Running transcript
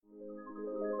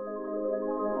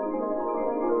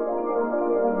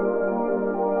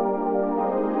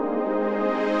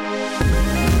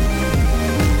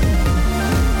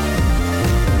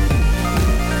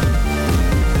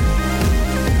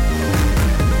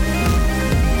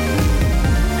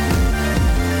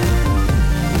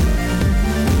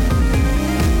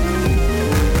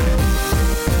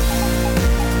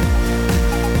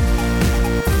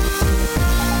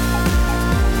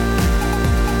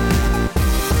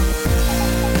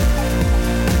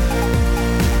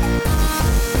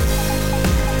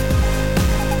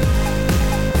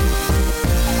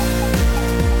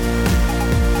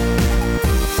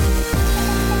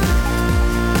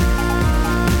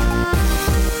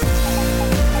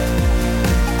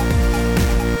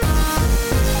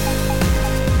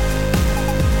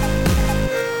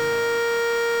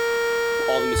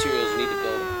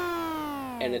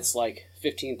it's like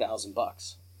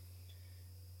 $15,000.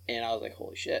 And I was like,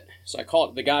 holy shit. So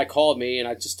the guy called me, and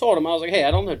I just told him, I was like, hey,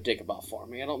 I don't know dick about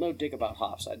farming. I don't know dick about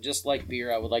hops. I just like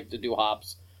beer. I would like to do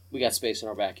hops. We got space in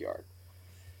our backyard.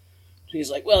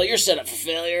 He's like, well, you're set up for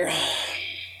failure.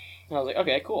 I was like,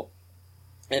 okay, cool.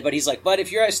 But he's like, but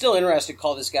if you're still interested,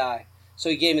 call this guy. So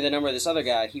he gave me the number of this other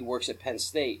guy. He works at Penn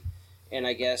State. And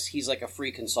I guess he's like a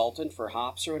free consultant for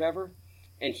hops or whatever.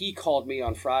 And he called me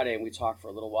on Friday, and we talked for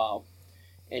a little while.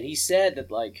 And he said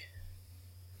that, like,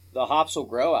 the hops will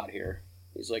grow out here.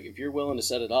 He's like, if you're willing to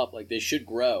set it up, like, they should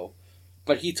grow.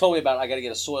 But he told me about, I got to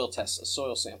get a soil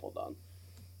sample done.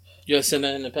 You gotta send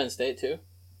that into Penn State, too?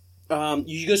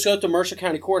 You just go up to Mercer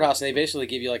County Courthouse, and they basically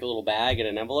give you, like, a little bag and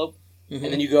an envelope. Mm-hmm.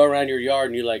 And then you go around your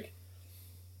yard, and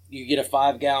you get a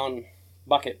 5-gallon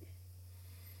bucket.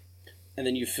 And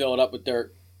then you fill it up with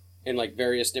dirt in, like,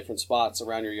 various different spots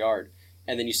around your yard.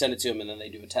 And then you send it to them, and then they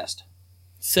do a test.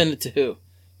 Send it to who?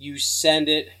 You send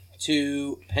it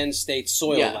to Penn State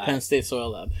Soil Lab. Yeah, Penn State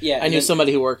Soil Lab. Yeah, I knew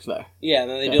somebody who worked there. Yeah, and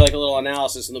then they do like a little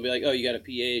analysis, and they'll be like, oh, you got a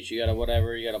pH, you got a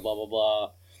whatever, you got a blah, blah,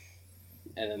 blah.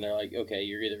 And then they're like, okay,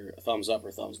 you're either a thumbs up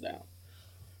or thumbs down.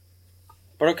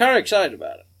 But I'm kind of excited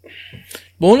about it.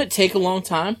 Won't it take a long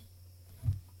time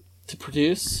to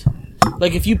produce?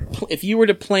 Like, if you were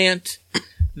to plant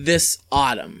this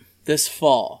autumn, this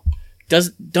fall,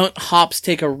 don't hops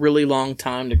take a really long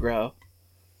time to grow?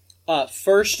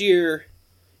 First year,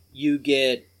 you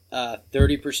get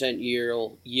 30%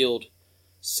 yield.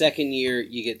 Second year,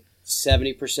 you get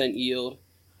 70% yield.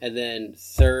 And then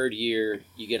third year,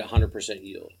 you get 100%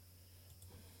 yield.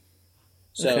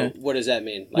 So okay. What does that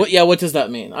mean? Like, what does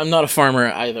that mean? I'm not a farmer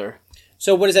either.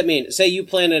 So what does that mean? Say you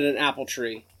planted an apple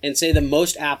tree, and say the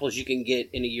most apples you can get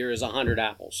in a year is 100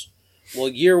 apples. Well,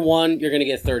 year 1, you're going to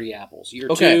get 30 apples. Year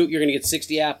 2, you're going to get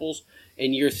 60 apples.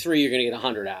 And year 3, you're going to get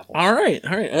 100 apples. All right.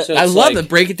 So I love it.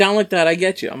 Break it down like that. I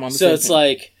get you. I'm on the same So it's thing.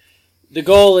 Like, the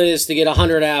goal is to get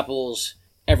 100 apples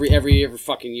every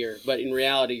fucking year. But in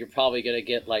reality, you're probably going to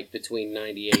get, like, between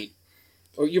 98.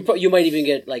 Or you might even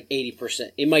get, like,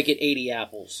 80%. You might get 80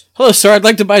 apples. Hello, sir. I'd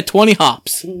like to buy 20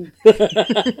 hops.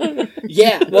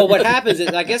 Yeah. Well, what happens is,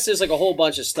 I guess there's, like, a whole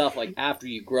bunch of stuff, like, after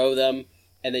you grow them.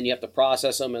 And then you have to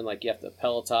process them. And, like, you have to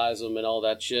pelletize them and all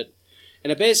that shit.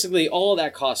 And basically, all of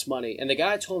that costs money. And the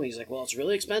guy told me, he's like, well, it's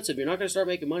really expensive. You're not going to start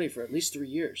making money for at least 3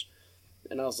 years.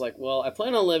 And I was like, well, I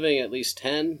plan on living at least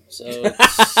 10, so it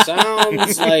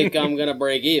sounds like I'm going to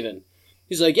break even.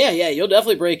 He's like, yeah, you'll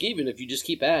definitely break even if you just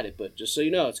keep at it. But just so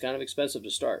you know, it's kind of expensive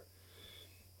to start.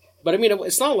 But, I mean,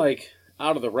 it's not, like,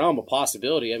 out of the realm of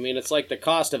possibility. I mean, it's like the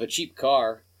cost of a cheap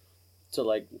car to,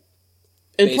 like...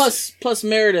 And plus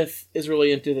Meredith is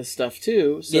really into this stuff,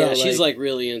 too. So yeah, she's, like,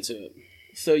 really into it.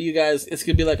 So you guys, it's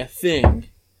gonna be like a thing.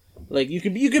 Like you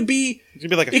could be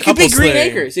like a it could be Green thing.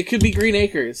 Acres. It could be Green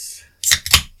Acres.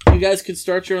 You guys could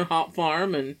start your own hop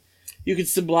farm, and you could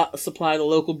supply the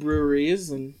local breweries.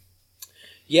 And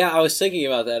yeah, I was thinking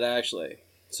about that actually.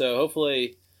 So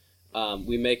hopefully,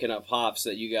 we make enough hops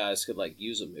that you guys could like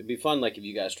use them. It'd be fun, like if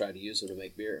you guys tried to use them to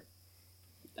make beer.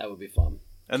 That would be fun.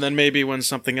 And then maybe when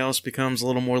something else becomes a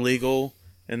little more legal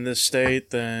in this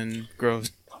state, then grow.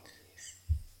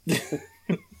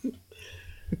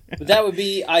 But that would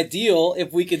be ideal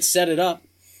if we could set it up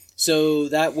so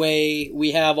that way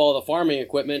we have all the farming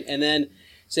equipment, and then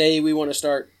say we want to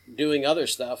start doing other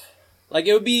stuff. Like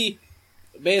it would be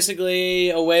basically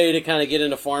a way to kind of get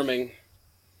into farming.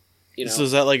 You know, so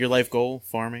is that like your life goal,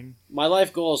 farming? My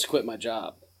life goal is to quit my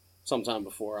job sometime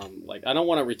before I'm like, I don't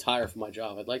want to retire from my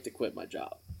job. I'd like to quit my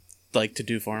job. Like to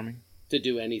do farming? To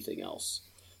do anything else.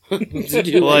 To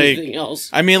do anything else.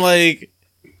 I mean, like,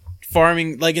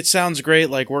 farming, like, it sounds great,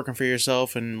 like, working for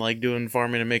yourself and, like, doing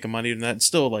farming and making money, and that's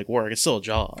still, like, work. It's still a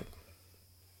job.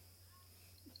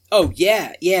 Oh, yeah.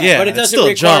 But it doesn't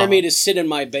require me to sit in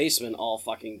my basement all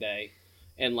fucking day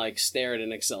and, like, stare at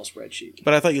an Excel spreadsheet.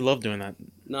 But I thought you loved doing that.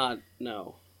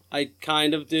 No. I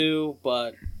kind of do,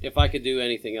 but if I could do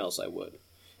anything else, I would.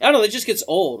 I don't know, it just gets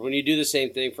old when you do the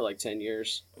same thing for, like, 10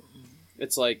 years.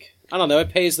 It's like, I don't know,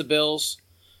 it pays the bills,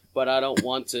 but I don't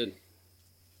want to...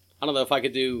 I don't know if I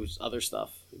could do other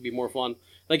stuff. It'd be more fun.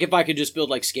 Like, if I could just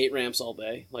build, like, skate ramps all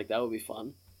day. Like, that would be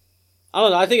fun. I don't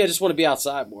know. I think I just want to be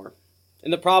outside more.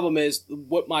 And the problem is,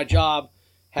 what my job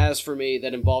has for me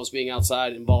that involves being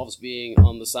outside involves being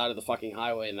on the side of the fucking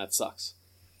highway, and that sucks.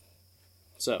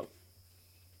 So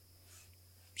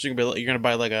you're going to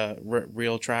buy, like, a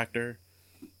real tractor?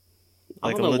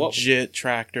 Like a legit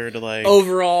tractor to, like...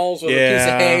 Overalls with a piece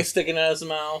of hay sticking out of his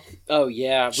mouth. Oh,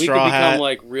 yeah. If we could become,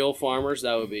 like, real farmers,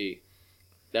 that would be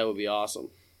awesome.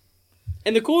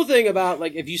 And the cool thing about,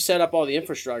 like, if you set up all the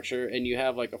infrastructure and you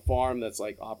have, like, a farm that's,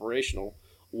 like, operational,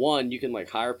 one, you can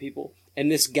like hire people,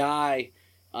 and this guy,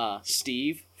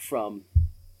 Steve from.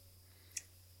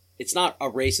 It's not a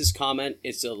racist comment;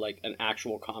 it's an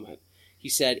actual comment. He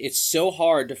said it's so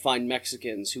hard to find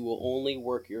Mexicans who will only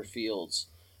work your fields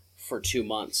for 2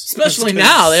 months. Especially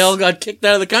now, they all got kicked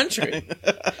out of the country.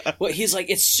 Well, he's like,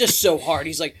 it's just so hard.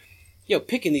 He's like,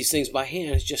 picking these things by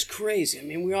hand is just crazy. I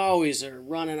mean, we always are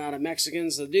running out of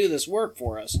Mexicans to do this work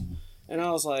for us. And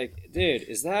I was like, dude,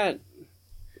 is that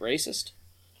racist?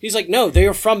 He's like, no, they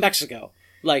are from Mexico.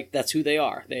 Like, that's who they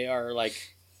are. They are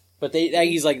like, but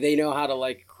he's like, they know how to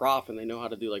like crop and they know how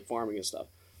to do like farming and stuff.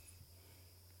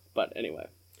 But anyway.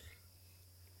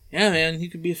 Yeah, man, you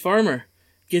could be a farmer.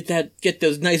 Get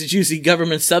those nice juicy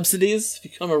government subsidies.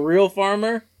 Become a real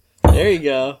farmer. There you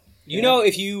go. You know,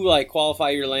 if you like qualify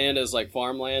your land as like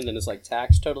farmland, then it's like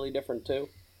taxed totally different too.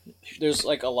 There's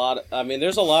like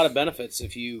there's a lot of benefits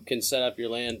if you can set up your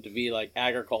land to be like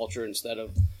agriculture instead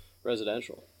of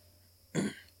residential.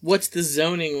 What's the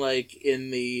zoning like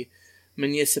in the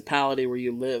municipality where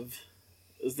you live?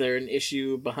 Is there an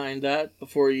issue behind that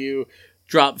before you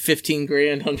drop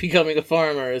 $15,000 on becoming a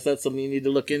farmer? Is that something you need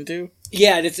to look into?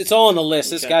 Yeah, it's all on the list.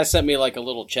 This Okay. guy sent me like a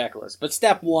little checklist. But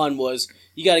step one was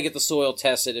you got to get the soil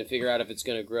tested and figure out if it's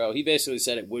going to grow. He basically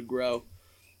said it would grow.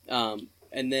 And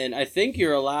then I think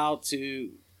you're allowed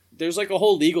to... There's like a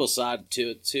whole legal side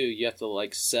to it too. You have to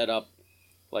like set up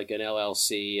like an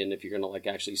LLC, and if you're going to like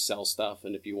actually sell stuff,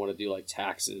 and if you want to do like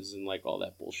taxes and like all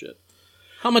that bullshit.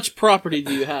 How much property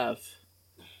do you have?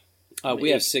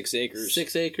 We have 6 acres.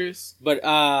 6 acres?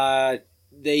 But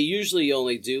they usually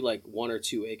only do like 1 or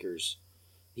 2 acres.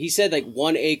 He said like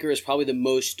 1 acre is probably the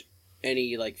most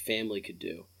any like family could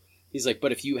do. He's like,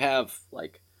 but if you have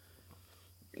like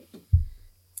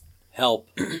help,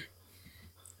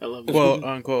 I love it. Quote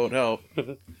unquote help.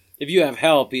 if you have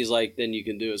help, he's like, then you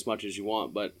can do as much as you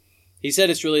want. But he said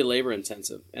it's really labor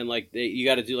intensive, and like you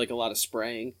got to do like a lot of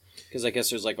spraying because I guess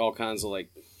there's like all kinds of like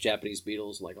Japanese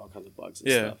beetles and like all kinds of bugs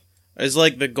and stuff. Is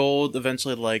like the goal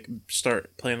eventually to like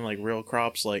start planting like real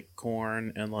crops like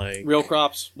corn and like Real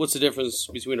crops. What's the difference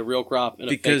between a real crop and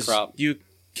a fake because crop? you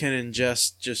can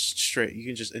ingest you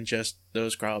can just ingest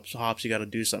those crops. Hops, you got to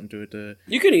do something to it to.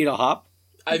 You can eat a hop.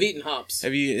 I've eaten hops.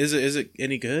 Have you? Is it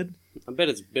any good? I bet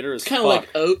it's bitter as It's kind fuck. of like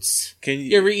oats. Can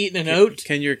You ever eaten an oat?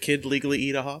 Can your kid legally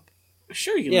eat a hop?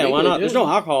 Sure, you can. Yeah, why legally not? do There's it. no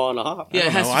alcohol in a hop. Yeah,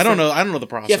 it has to I don't know. I don't know the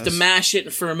process. You have to mash it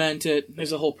and ferment it.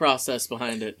 There's a whole process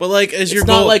behind it. But like, is It's your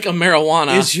not goal like a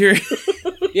marijuana. is your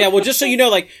Yeah, well, just so you know,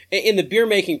 like, in the beer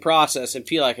making process, and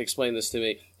Pilak explained this to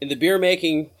me, in the beer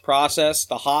making process,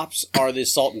 the hops are the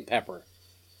salt and pepper.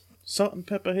 salt and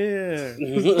pepper here?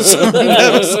 Salt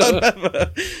and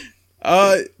pepper.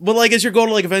 But like, is your goal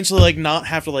to like eventually like not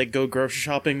have to like go grocery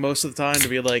shopping most of the time to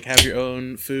be like have your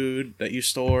own food that you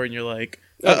store and you're like,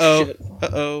 shit.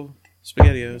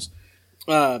 SpaghettiOs.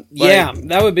 Yeah,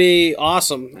 that would be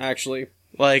awesome, actually.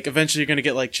 Like eventually you're gonna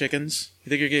get like chickens. You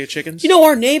think you're gonna get chickens? You know,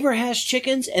 our neighbor has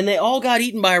chickens, and they all got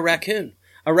eaten by a raccoon.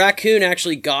 A raccoon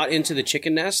actually got into the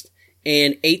chicken nest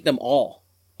and ate them all.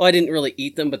 Well, I didn't really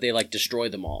eat them, but they like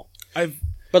destroyed them all.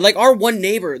 But like our one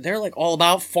neighbor, they're like all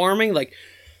about farming, like,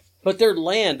 but their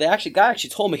land. Guy actually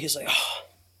told me, he's like,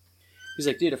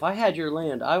 dude, if I had your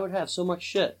land, I would have so much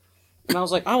shit. And I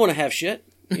was like, I want to have shit.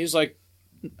 He's like,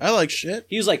 I like shit.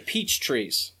 he was like peach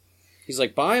trees. He's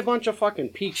like, buy a bunch of fucking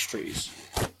peach trees.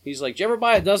 He's like, did you ever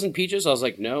buy a dozen peaches? I was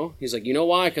like, no. He's like, you know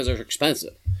why? Because they're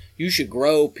expensive. You should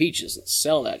grow peaches and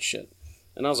sell that shit.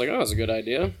 And I was like, oh, that's a good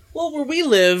idea. Well, where we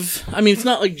live, I mean, it's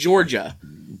not like Georgia.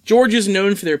 Georgia's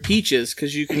known for their peaches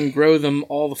because you can grow them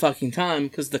all the fucking time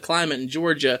because the climate in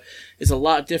Georgia is a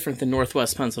lot different than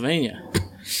Northwest Pennsylvania.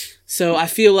 So I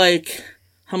feel like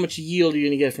how much yield are you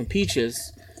going to get from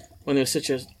peaches when there's such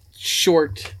a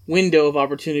short window of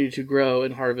opportunity to grow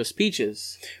and harvest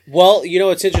peaches? Well, you know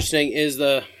what's interesting is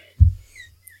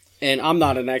and I'm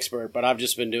not an expert, but I've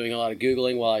just been doing a lot of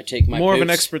Googling while I take my More of poops. an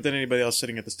expert than anybody else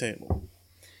sitting at this table.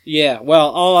 Yeah, well,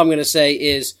 all I'm going to say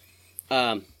is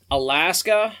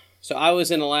Alaska. So I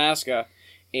was in Alaska,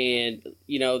 and,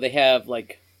 you know, they have,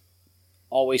 like,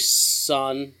 always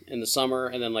sun in the summer,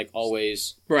 and then, like,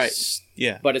 always... Right.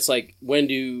 Yeah. But it's like, when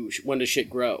does shit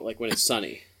grow? Like, when it's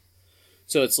sunny.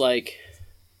 So it's like,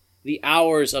 the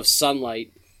hours of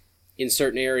sunlight in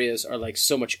certain areas are, like,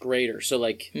 so much greater. So,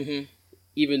 like,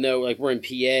 even though, like, we're in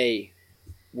PA,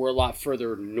 we're a lot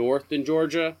further north than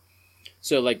Georgia.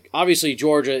 So, like, obviously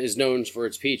Georgia is known for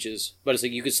its peaches, but it's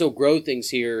like you can still grow things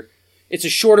here. It's a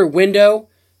shorter window,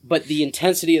 but the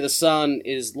intensity of the sun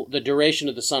the duration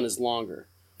of the sun is longer.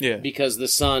 Yeah. Because the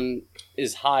sun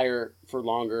is higher for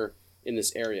longer in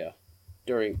this area.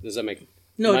 Does that make...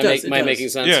 No, Am it does. I making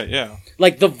sense? Yeah.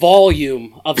 Like, the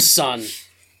volume of sun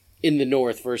in the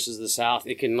north versus the south,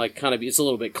 it can like kind of be, it's a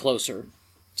little bit closer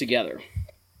together.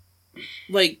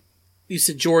 Like you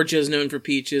said, Georgia is known for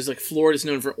peaches. Like Florida is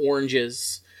known for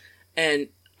oranges, and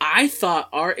I thought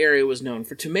our area was known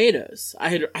for tomatoes. I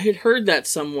had heard that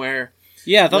somewhere.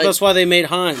 Yeah, I thought Like, that's why they made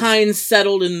Heinz. Heinz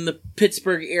settled in the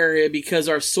Pittsburgh area because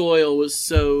our soil was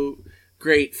so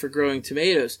great for growing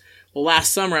tomatoes. Well,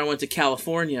 last summer I went to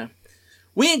California.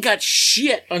 We ain't got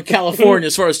shit on California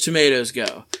as far as tomatoes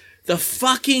go. The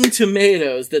fucking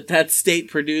tomatoes that state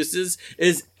produces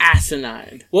is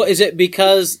asinine. Well, is it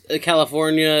because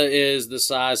California is the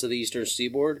size of the eastern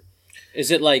seaboard?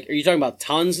 Is it like, are you talking about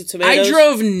tons of tomatoes? I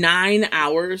drove 9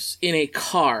 hours in a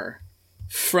car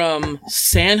from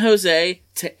San Jose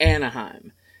to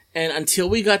Anaheim. And until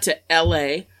we got to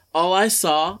L.A., all I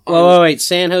saw... Wait.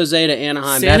 San Jose to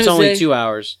Anaheim. San That's Jose- only 2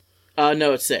 hours.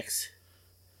 No, it's 6.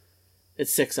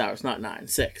 It's 6 hours, not 9.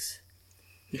 6.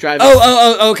 You drive...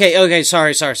 Okay.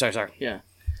 Sorry. Yeah.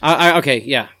 Okay,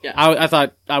 yeah. Yeah. I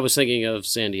thought I was thinking of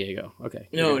San Diego. Okay.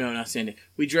 No, not San Diego.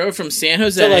 We drove from San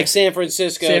Jose... So like San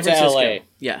Francisco to LA.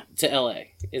 Yeah. To LA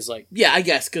is like... Yeah, I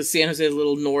guess, because San Jose is a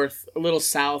little north, a little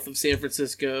south of San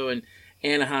Francisco, and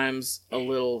Anaheim's a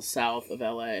little south of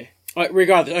L.A.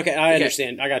 Regardless, okay, I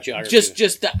understand. I got you.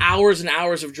 Just the hours and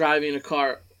hours of driving in a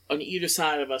car on either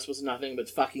side of us was nothing but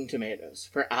fucking tomatoes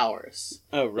for hours.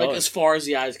 Oh, really? Like as far as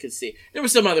the eyes could see. There were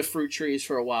some other fruit trees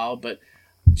for a while, but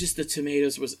just the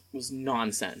tomatoes was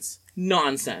nonsense.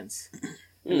 Nonsense.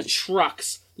 And the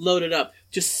trucks loaded up,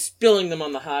 just spilling them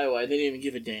on the highway. They didn't even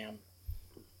give a damn.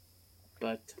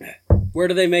 But Where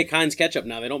do they make Heinz ketchup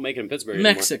now? They don't make it in Pittsburgh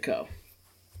Mexico. anymore.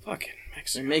 Fucking They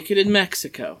Mexico. make it in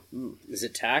Mexico. Is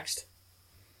it taxed?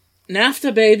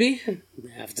 NAFTA, baby.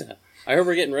 I heard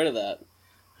we're getting rid of that.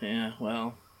 Yeah,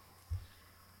 well,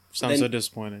 Sounds so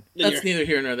disappointed. that's neither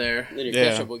here nor there. Then your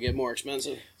Yeah. ketchup will get more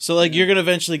expensive. So like you're gonna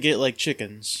eventually get like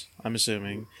chickens, I'm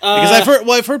assuming. Because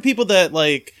I've heard people that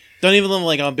like don't even live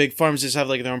like on big farms, just have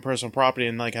like their own personal property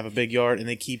and like have a big yard and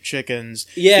they keep chickens.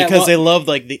 Yeah, because well- they love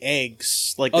like the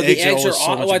eggs. Like Oh, the the eggs eggs are are. always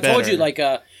so much I told better. you, like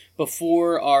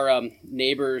before our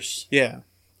neighbors, yeah.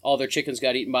 all their chickens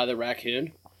got eaten by the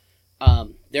raccoon.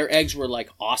 Their eggs were like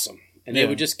awesome, and they Yeah.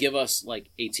 would just give us like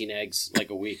 18 eggs like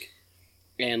a week.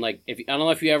 And like, I don't know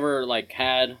if you ever like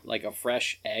had like a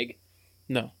fresh egg.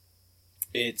 No.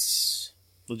 It's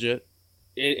Legit.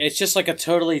 it's just like a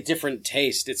totally different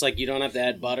taste. It's like you don't have to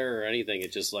add butter or anything.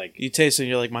 It's just like, You taste it and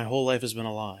you're like, my whole life has been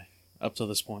a lie up to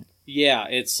this point. yeah,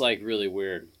 it's like really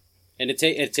weird, and it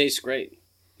tastes great.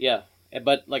 Yeah,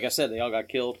 but like I said, they all got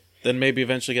killed. Then maybe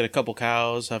eventually get a couple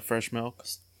cows, have fresh milk.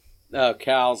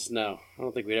 Cows, no, I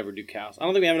don't think we'd ever do cows. I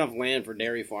don't think we have enough land for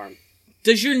dairy farm.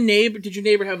 Did your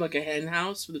neighbor have like a hen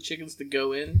house for the chickens to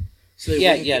go in? So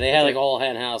Yeah, wouldn't get they had like a whole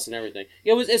hen house and everything.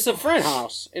 It's a friend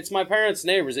house. It's my parents'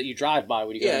 neighbors that you drive by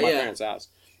when you go to my parents' house.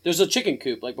 There's a chicken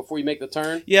coop like before you make the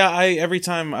turn. Yeah, every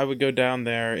time I would go down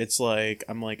there, it's like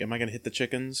I'm like, am I gonna hit the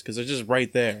chickens? Because they're just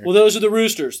right there. Well, those are the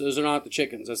roosters. Those are not the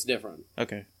chickens. That's different.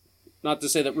 Okay. Not to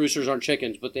say that roosters aren't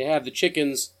chickens, but they have the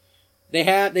chickens.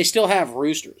 They still have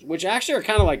roosters, which actually are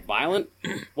kind of like violent.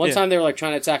 One Yeah. time they were like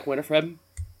trying to attack Winifred,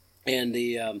 and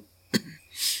the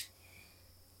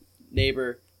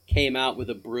neighbor came out with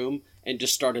a broom and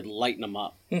just started lighting them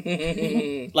up.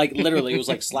 Like literally, it was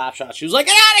like slap shots. She was like,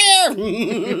 "Get out of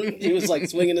here!" She was like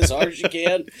swinging as hard as she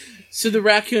can. So the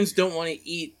raccoons don't want to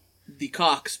eat the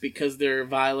cocks because they're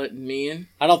violent and mean?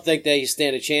 I don't think they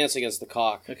stand a chance against the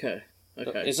cock. Okay.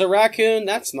 Is a raccoon?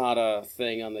 That's not a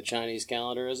thing on the Chinese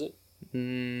calendar, is it?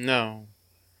 No.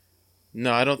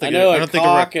 No, I don't I think. know I a don't think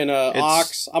cock and a it's-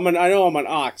 ox. I know I'm an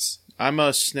ox. I'm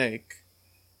a snake.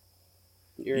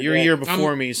 You're a dead. year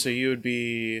before me, so you would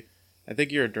be. I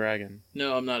think you're a dragon.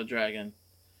 No, I'm not a dragon.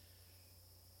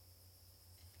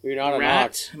 You're not an Rat?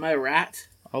 ox. Am I a rat?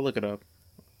 I'll look it up.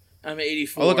 I'm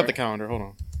 84. I'll look up the calendar. Hold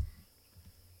on.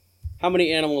 How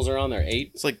many animals are on there?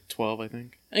 8? It's like 12, I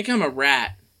think. I think I'm a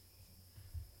rat.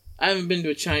 I haven't been to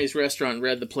a Chinese restaurant and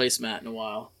read the placemat in a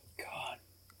while. God.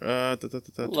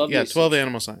 Love Yeah, these 12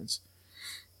 animal signs.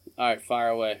 All right, fire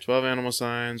away. 12 animal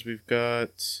signs. We've got.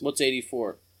 What's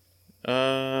 84?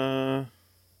 Uh,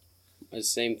 The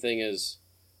same thing as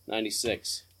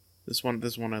 96. this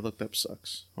one I looked up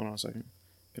sucks. Hold on a second.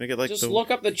 Can I get like Just the?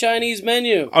 look up the Chinese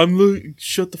menu.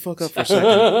 Shut the fuck up for a second.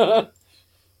 Look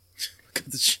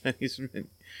at the Chinese menu.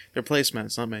 They're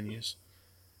placemats, not menus.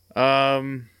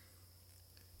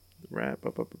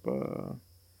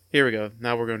 Here we go.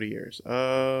 Now we're going to years.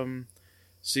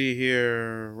 See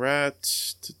here,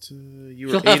 rat. You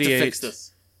were You'll have 88. to fix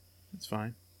this. It's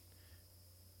fine.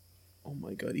 Oh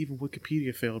my god! Even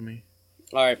Wikipedia failed me.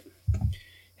 All right.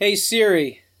 Hey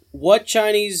Siri, What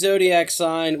Chinese zodiac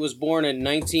sign was born in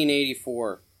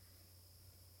 1984?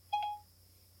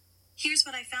 Here's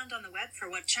what I found on the web for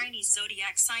what Chinese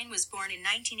zodiac sign was born in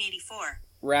 1984.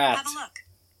 Rat. Have a look.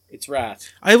 It's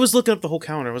rat. I was looking up the whole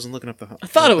calendar. I wasn't looking up the. I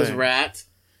thought whole it was thing. rat.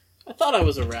 I thought I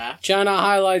was a rat.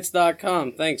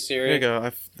 ChinaHighlights.com. Thanks, Siri. There you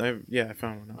go. I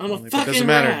found one. I'm a Finally, but fucking doesn't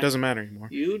matter. rat. Doesn't matter anymore.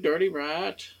 You dirty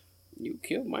rat. You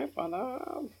killed my father.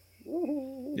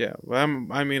 Yeah. Well,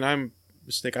 I'm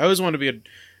mistaken. I always wanted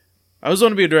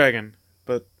to be a dragon,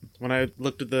 but when I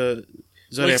looked at the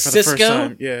zodiac Like for the first Cisco?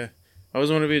 time, yeah, I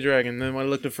always wanted to be a dragon. Then when I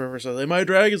looked at it for the first time, am I a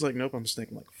dragon? It's like, nope, I'm a snake.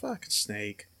 I'm like, fucking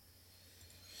snake.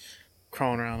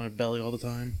 Crawling around on my belly all the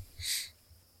time.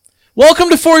 Welcome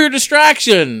to For Your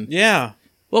Distraction. Yeah.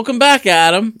 Welcome back,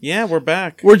 Adam. Yeah, we're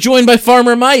back. We're joined by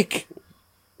Farmer Mike.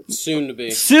 Soon to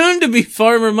be. Soon to be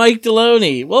Farmer Mike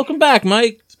Deloney. Welcome back,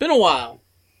 Mike. It's been a while.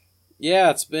 Yeah,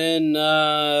 it's been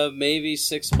maybe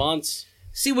 6 months.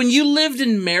 See, when you lived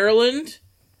in Maryland,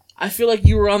 I feel like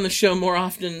you were on the show more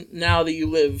often now that you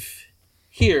live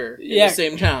here in Yeah. the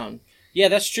same town. Yeah,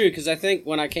 that's true, because I think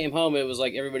when I came home, it was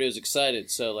like everybody was excited.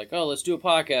 So, like, oh, let's do a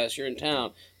podcast. You're in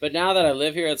town. But now that I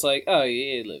live here, it's like, oh,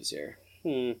 yeah, he lives here.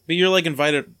 But you're like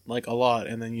invited like a lot,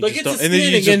 and then you Like, just it's don't. a And then you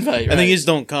standing just, invite, and then right? you just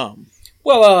don't come.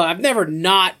 Well, I've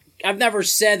never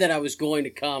said that I was going to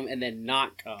come and then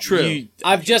not come. True. You-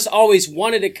 I've just always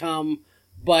wanted to come,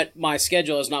 but my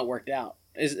schedule has not worked out.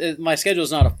 My schedule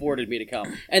has not afforded me to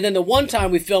come. And then the one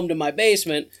time we filmed in my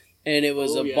basement, and it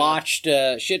was Oh, a yeah. botched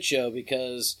shit show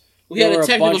because We there had were a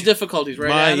technical bunch- difficulties, right?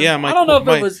 Adam? I don't know if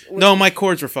it was- No, my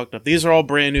cords were fucked up. These are all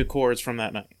brand new cords from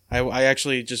that night. I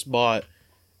actually just bought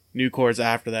new cords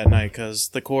after that night because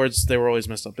the cords, they were always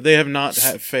messed up, but they have not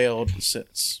failed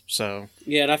since. So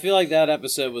Yeah, and I feel like that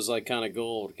episode was like kind of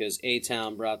gold because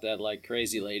A-Town brought that like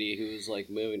crazy lady who was like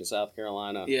moving to South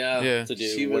Carolina. Yeah. To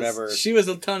do She whatever. She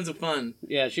was tons of fun.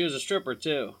 Yeah, she was a stripper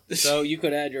too. So you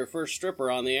could add your first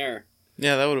stripper on the air.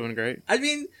 yeah, that would have been great. I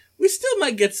mean, we still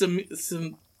might get some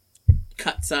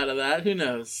cuts out of that. Who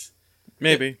knows?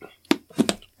 Maybe. Yeah,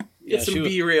 Get some she was-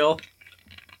 B-reel.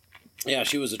 Yeah,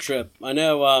 she was a trip. I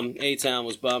know A-Town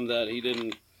was bummed that he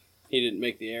didn't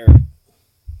make the air.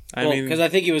 I Well, mean, because I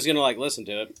think he was going to like listen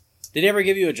to it. Did he ever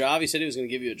give you a job? He said he was going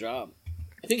to give you a job.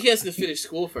 I think he has to finish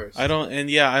school first. I don't So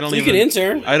you even. can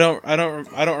intern. I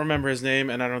don't remember his name,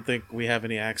 and I don't think we have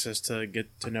any access to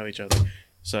get to know each other.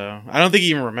 So I don't think he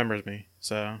even remembers me.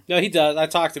 So No, he does. I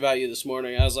talked about you this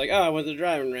morning. I was like, oh, I went to the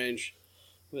driving range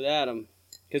with Adam.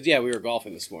 Because, yeah, we were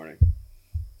golfing this morning.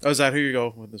 oh, is that who you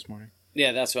go with this morning?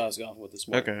 Yeah, that's who I was golfing with this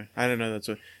morning. Okay, I didn't know that's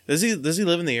what. Does he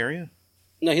live in the area?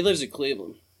 No, he lives in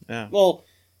Cleveland. Yeah. Well,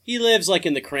 he lives like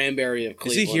in the Cranberry of Is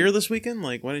Cleveland. he here this weekend?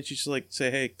 Like, why didn't you just like say,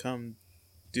 hey, come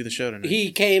do the show tonight? He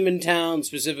came in town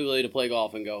specifically to play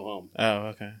golf and go home. Oh,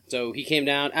 okay. So he came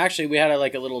down. Actually, we had a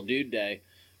little dude day.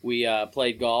 We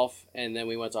played golf, and then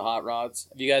we went to Hot Rods.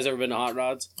 Have you guys ever been to Hot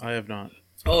Rods? I have not.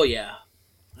 Oh, yeah.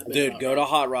 Dude, go to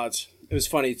Hot Rods. It was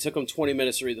funny. It took him 20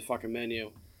 minutes to read the fucking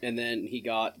menu, and then he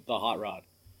got the hot rod.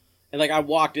 And, like, I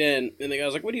walked in, and the guy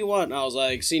was like, what do you want? And I was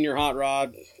like, senior hot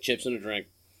rod, chips and a drink.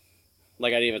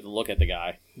 Like, I didn't even have to look at the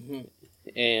guy. Mhm.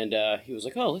 And he was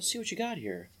like, oh, let's see what you got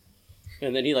here.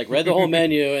 And then he, like, read the whole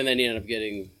menu, and then he ended up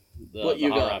getting What the you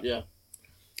hot got, rod. yeah.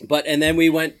 And then we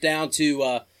went down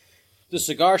to the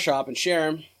cigar shop in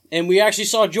Sharon, and we actually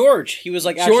saw George. He was,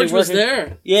 like, actually George was working-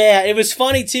 there. Yeah, it was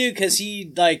funny, too, because he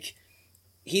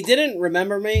didn't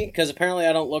remember me, because apparently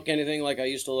I don't look anything like I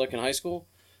used to look in high school.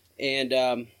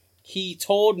 And he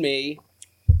told me,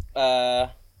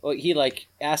 he, like,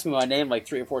 asked me my name, like,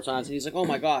 3 or 4 times, and he's like, oh,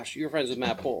 my gosh, you're friends with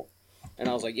Matt Poole. And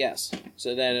I was like, yes.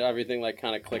 So then everything, like,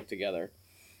 kind of clicked together.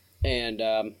 And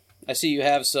I see you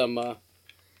have some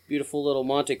beautiful little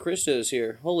Monte Cristos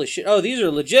here. Holy shit. Oh, these are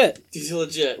legit. He's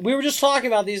legit. We were just talking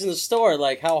about these in the store,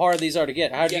 like, how hard these are to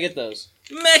get. How did you get those?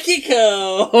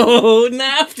 Mexico!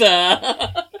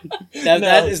 NAFTA!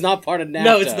 That is not part of NAFTA.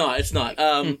 No, it's not. It's not.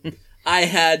 I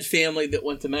had family that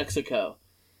went to Mexico,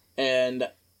 and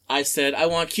I said, I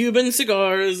want Cuban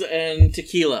cigars and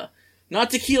tequila. Not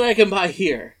tequila I can buy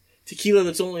here. Tequila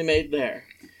that's only made there.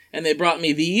 And they brought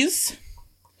me these,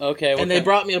 Okay. and they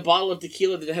brought me a bottle of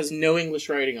tequila that has no English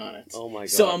writing on it. Oh my god.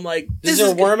 So I'm like, is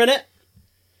there a worm in it?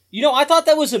 You know, I thought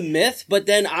that was a myth, but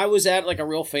then I was at like a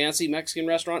real fancy Mexican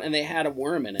restaurant and they had a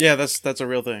worm in it. Yeah, that's a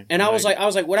real thing. And I was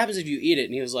like, what happens if you eat it?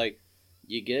 And he was like,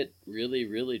 you get really,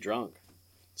 really drunk.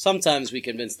 Sometimes we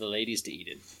convince the ladies to eat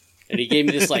it. And he gave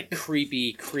me this like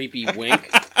creepy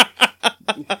wink.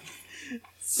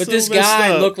 But this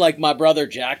guy looked like my brother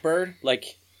Jack Bird.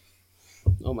 Like,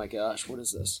 oh my gosh, what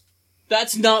is this?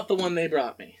 That's not the one they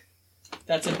brought me.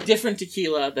 That's a different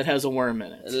tequila that has a worm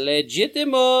in it.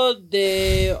 Legítimo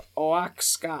de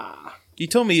Oaxaca. You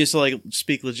told me you used to like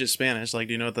speak legit Spanish. Like,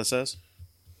 do you know what that says?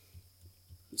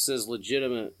 It says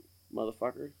legitimate,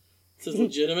 motherfucker. This is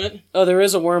legitimate. Oh, there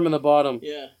is a worm in the bottom.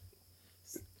 Yeah.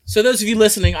 So those of you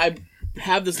listening, I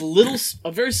have this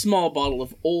a very small bottle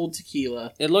of old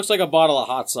tequila. It looks like a bottle of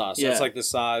hot sauce. Yeah. That's like the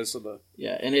size of the...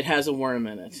 Yeah, and it has a worm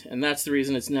in it. And that's the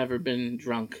reason it's never been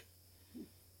drunk.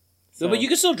 So, but you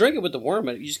can still drink it with the worm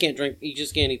in it. You just can't drink... You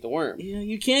just can't eat the worm. Yeah,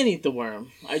 you can eat the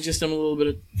worm. I just am a little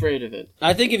bit afraid of it.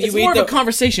 I think if It's you eat more the... of a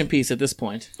conversation piece at this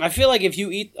point. I feel like if you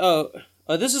eat... Oh,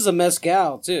 this is a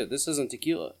mezcal, too. This isn't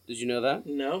tequila. Did you know that?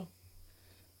 No?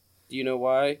 Do you know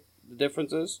why the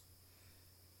difference is?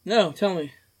 No, tell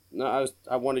me. No,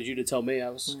 I wanted you to tell me. I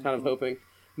was kind of hoping.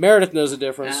 Meredith knows the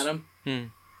difference. Adam?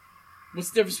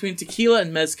 What's the difference between tequila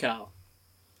and mezcal?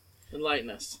 Enlighten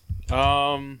us.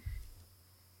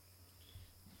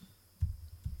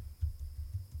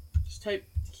 Just type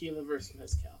tequila versus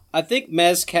mezcal. I think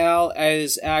mezcal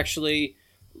is actually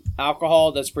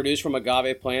alcohol that's produced from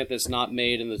agave plant that's not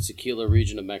made in the tequila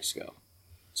region of Mexico.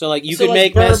 So, like, you could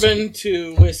make bourbon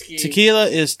to whiskey. Tequila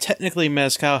is technically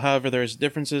mezcal. However, there's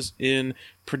differences in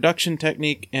production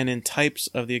technique and in types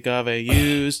of the agave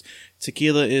used.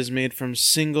 Tequila is made from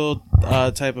single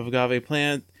type of agave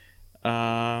plant.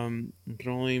 It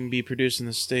can only be produced in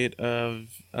the state of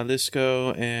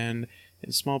Jalisco and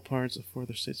in small parts of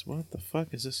further states. What the fuck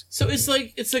is this? So it's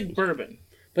like bourbon.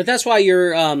 But that's why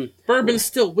you're... Bourbon's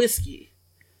still whiskey.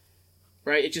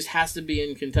 Right? It just has to be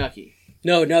in Kentucky.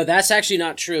 No, that's actually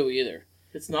not true either.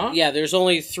 It's not? Yeah, there's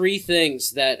only 3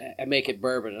 things that make it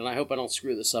bourbon, and I hope I don't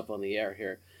screw this up on the air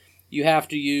here. You have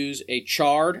to use a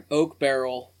charred oak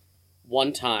barrel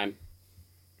 1 time.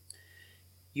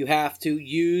 You have to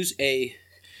use a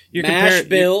mash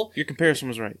bill. Your comparison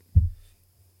was right.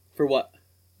 For what?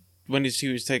 When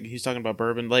he's talking about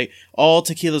bourbon, like all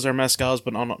tequilas are mezcals,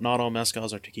 but not all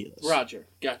mezcals are tequilas. Roger,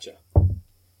 gotcha.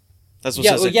 That's what it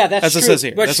says. That's what it says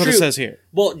here. That's what it says here.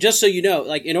 Well, just so you know,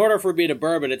 like in order for it to be a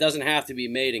bourbon, it doesn't have to be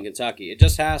made in Kentucky. It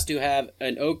just has to have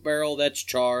an oak barrel that's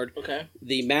charred. Okay.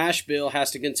 The mash bill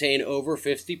has to contain over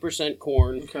 50%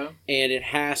 corn. Okay. And it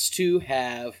has to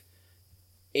have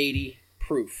 80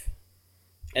 proof.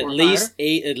 At Or least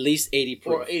 80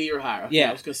 proof. Or 80 or higher. Okay, Yeah.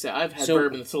 I was going to say, I've had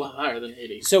bourbon that's a lot higher than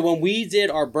 80. So when we did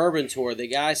our bourbon tour, the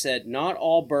guy said not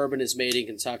all bourbon is made in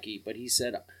Kentucky, but he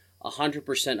said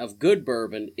 100% of good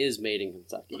bourbon is made in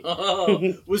Kentucky.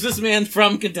 Oh, was this man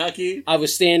from Kentucky? I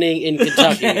was standing in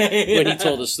Kentucky when he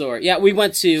told the story. Yeah, we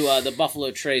went to the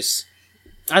Buffalo Trace.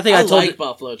 I told like you.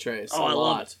 Buffalo Trace a I love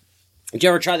lot. Did you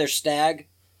ever try their Stag?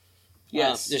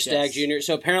 Yes. Their Stag Junior.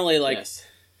 So apparently, Yes.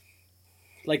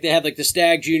 like they have like the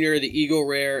Stag Junior, the Eagle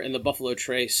Rare, and the Buffalo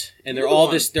Trace, and they're Good all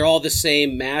one. they're all the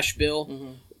same mash bill,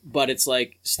 Mhm. but it's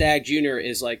like Stag Junior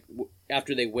is like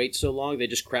after they wait so long, they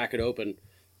just crack it open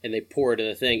and they pour it in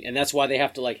the thing, and that's why they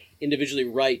have to like individually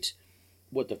write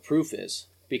what the proof is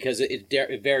because it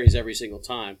varies every single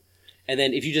time. And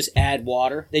then if you just add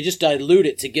water, they just dilute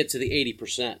it to get to the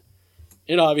 80%.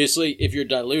 And obviously, if you're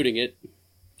diluting it,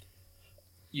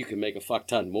 you can make a fuck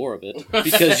ton more of it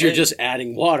because you're just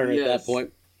adding water at that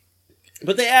point.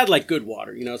 But they add like good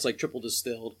water, it's like triple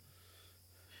distilled.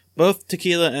 Both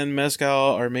tequila and mezcal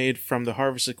are made from the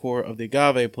harvested core of the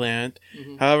agave plant.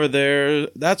 Mhm. However,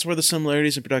 that's where the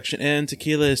similarities in production end.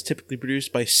 Tequila is typically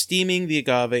produced by steaming the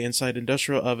agave inside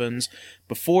industrial ovens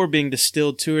before being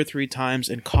distilled 2 or 3 times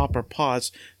in copper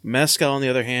pots. Mezcal, on the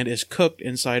other hand, is cooked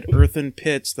inside earthen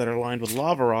pits that are lined with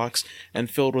lava rocks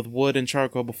and filled with wood and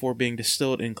charcoal before being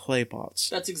distilled in clay pots.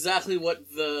 That's exactly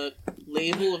what the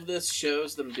label of this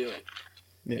shows them doing.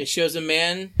 Yeah. It shows a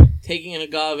man taking an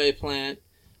agave plant.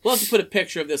 We'll have to put a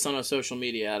picture of this on our social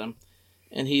media, Adam.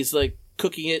 And he's like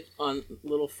cooking it on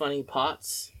little funny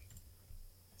pots.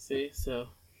 See? So.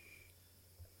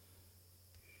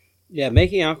 Yeah,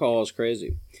 making alcohol is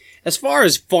crazy. As far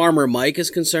as Farmer Mike is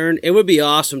concerned, it would be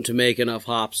awesome to make enough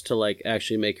hops to like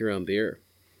actually make your own beer.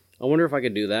 I wonder if I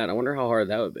could do that. I wonder how hard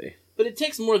that would be. But it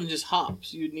takes more than just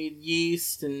hops. You'd need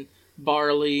yeast and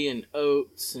barley and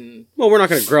oats and... Well, we're not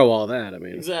going to grow all that. I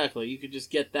mean, Exactly. You could just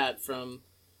get that from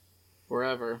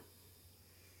wherever.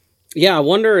 yeah, I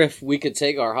wonder if we could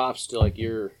take our hops to like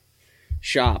your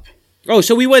shop. Oh,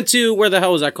 so we went to, where the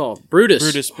hell was that called? Brutus.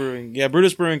 Brutus Brewing. Yeah,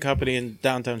 Brutus Brewing Company in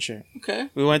downtown Sharon. Okay.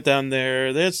 We went down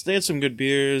there. They had some good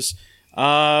beers. They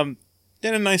had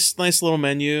a nice little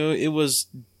menu. It was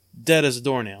dead as a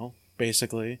doornail,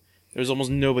 basically. There was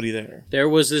almost nobody there. There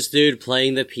was this dude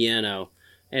playing the piano,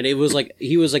 and it was like,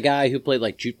 he was a guy who played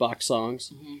like jukebox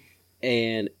songs,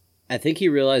 and I think he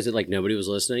realized that like nobody was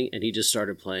listening, and he just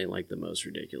started playing like the most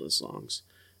ridiculous songs.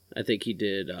 I think he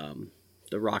did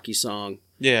the Rocky song,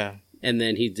 Yeah. and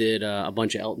then he did a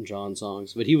bunch of Elton John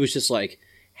songs. But he was just like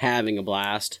having a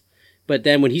blast. But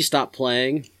then when he stopped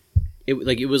playing, it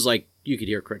was like you could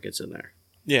hear crickets in there.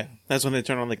 Yeah. That's when they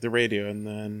turned on like the radio and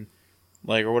then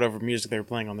like or whatever music they were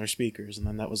playing on their speakers, and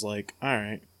then that was like, all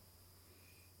right.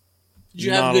 Did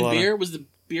you Not have a good lot of- beer? Was the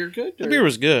beer good? The beer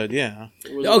was good, yeah.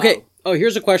 or was it Okay. loud? Oh,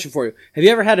 here's a question for you. Have you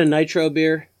ever had a nitro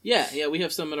beer? Yeah, we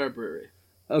have some at our brewery.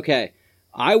 Okay.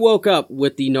 I woke up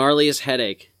with the gnarliest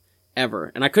headache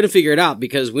ever, and I couldn't figure it out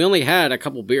because we only had a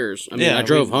couple beers. I mean, Yeah, I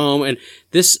drove home, and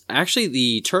this actually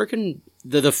the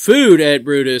the food at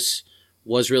Brutus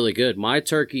was really good. My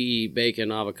turkey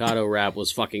bacon avocado wrap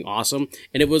was fucking awesome,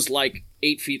 and it was like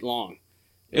 8 feet long.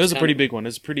 It was a pretty big one.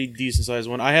 It's a pretty decent sized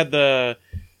one. I had the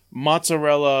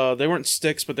mozzarella. They weren't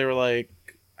sticks, but they were like,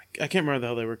 I can't remember the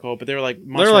hell they were called, but they were like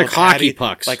mozzarella like hockey patty-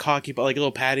 pucks. like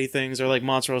little patty things. They're like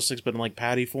mozzarella sticks, but in like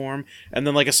patty form. And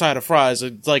then like a side of fries.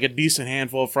 It's like a decent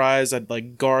handful of fries that had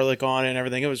like garlic on it and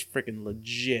everything. It was freaking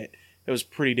legit. It was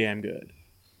pretty damn good.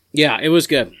 Yeah, it was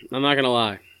good. I'm not gonna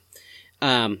lie.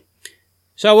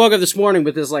 So I woke up this morning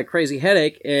with this like crazy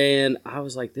headache, and I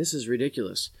was like, "This is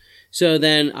ridiculous." So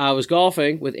then I was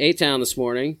golfing with A-Town this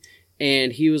morning,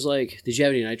 and he was like, "Did you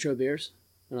have any nitro beers?"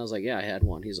 And I was like, "Yeah, I had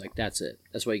one." He's like, "That's it.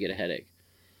 That's why you get a headache."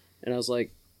 And I was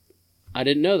like, "I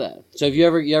didn't know that." So if you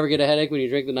ever get a headache when you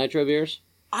drink the nitro beers?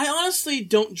 I honestly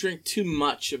don't drink too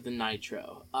much of the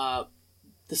nitro.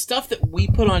 The stuff that we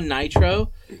put on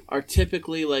nitro are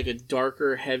typically like a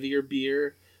darker, heavier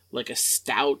beer, like a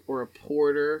stout or a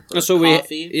porter or So a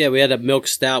coffee. we had a milk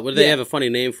stout. What do they Yeah. have a funny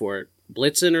name for it?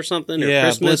 Blitzen or something? Or Yeah,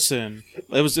 Christmas? Blitzen.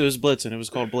 It was Blitzen. It was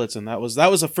called Blitzen. That was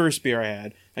the first beer I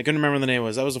had. I couldn't remember what the name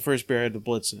was. That was the first beer I had, the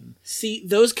Blitzen. See,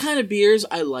 those kind of beers,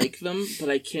 I like them, but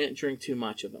I can't drink too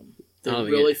much of them. They're Oh,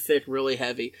 yeah. really thick, really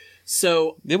heavy.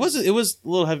 So It was a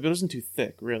little heavy, but it wasn't too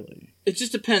thick, really. it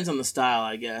just depends on the style,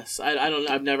 I guess. I don't.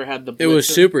 I've never had the. It was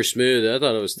Blitzen. super smooth. I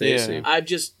thought it was tasty. Yeah. I've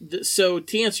just so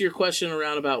to answer your question in a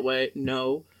roundabout way,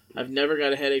 no, I've never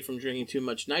got a headache from drinking too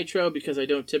much nitro because I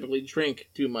don't typically drink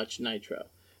too much nitro.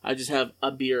 I just have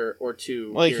a beer or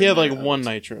two. Like here he had and like there. one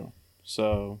nitro.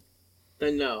 So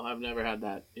Then no, I've never had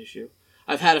that issue.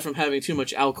 I've had it from having too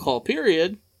much alcohol.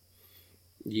 Period.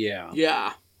 Yeah.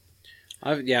 Yeah.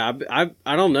 I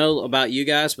don't know about you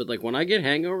guys, but like when I get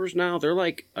hangovers now, they're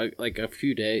like a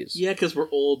few days. Yeah, because we're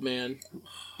old, man.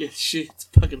 Yeah, shit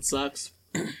fucking sucks.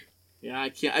 Yeah,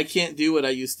 I can't do what I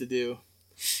used to do.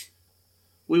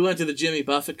 We went to the Jimmy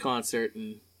Buffett concert,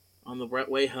 and on the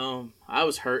way home, I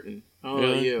was hurting. I don't know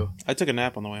about Really? you. I took a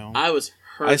nap on the way home. I was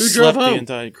I hurting. slept drove home? the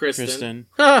entire Kristen.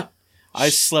 Ha! I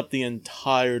slept the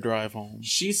entire drive home.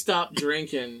 She stopped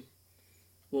drinking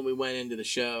when we went into the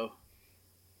show,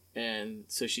 and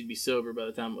so she'd be sober by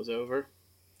the time it was over.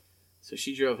 So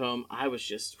she drove home. I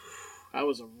was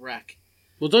a wreck.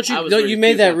 Well, don't I you was don't ready you to mad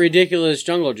puke that after. ridiculous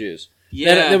jungle juice?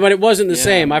 Yeah, That, but it wasn't the Yeah.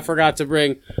 same. I forgot to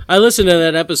bring. I listened to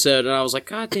that episode and I was like,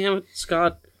 God damn it,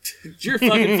 Scott! it's your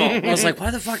fucking fault. I was like,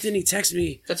 why the fuck didn't he text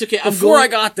me That's okay. before I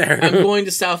got there? I'm going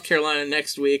to South Carolina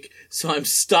next week, so I'm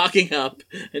stocking up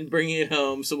and bringing it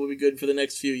home, so we'll be good for the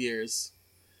next few years.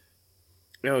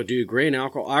 Oh, dude, grain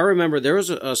alcohol. I remember there was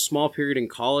a small period in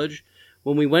college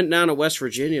when we went down to West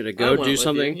Virginia to I go went do with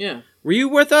something. you. Yeah, Were you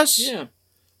with us? yeah.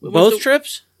 We went Both to-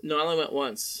 trips? No, I only went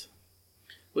once.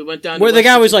 We went down. Where to the West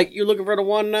guy was Virginia. like, "You looking for the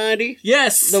 190?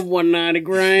 "Yes." The 190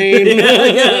 grain?"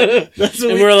 Yeah. That's what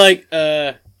and we- we're like,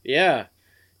 yeah.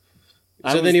 I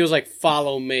So was- then he was like,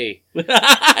 "Follow me."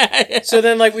 So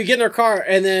then, like, we get in our car,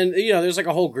 and then there's like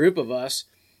a whole group of us,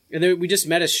 and then we just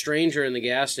met a stranger in the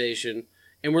gas station,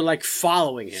 and we're like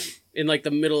following him in like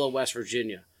the middle of West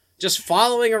Virginia, just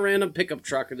following a random pickup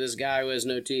truck of this guy who has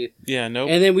no teeth. Yeah, nope.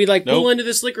 And then we like pull Nope. into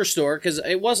this liquor store because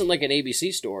it wasn't like an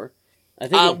ABC store. I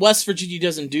think. West Virginia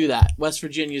doesn't do that. West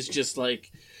Virginia's just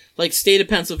like state of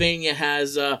Pennsylvania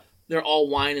has they're all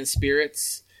wine and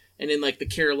spirits, and in like the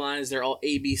Carolinas they're all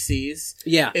ABCs.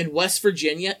 yeah. In West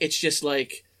Virginia, it's just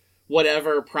like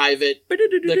whatever private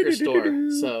liquor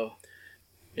store. So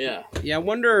yeah, Yeah. I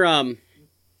wonder. it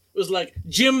was like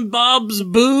Jim Bob's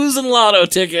booze and lotto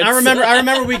tickets. I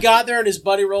remember we got there and his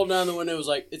buddy rolled down the window and was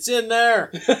like, "It's in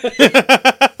there,"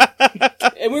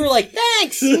 and we were like,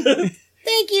 "Thanks."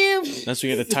 Thank you. That's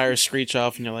when you get the tires screech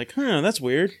off, and you're like, "Huh, that's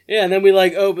weird." Yeah, and then we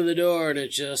like open the door and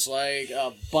it's just like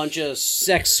a bunch of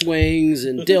sex swings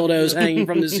and dildos hanging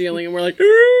from the ceiling, and we're like,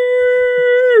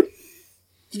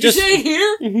 Did you say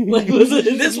here? Like, was it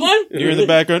in this one? You're in the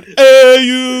background. Hey,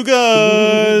 you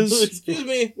guys! Excuse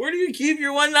me. Where do you keep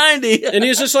your 190? and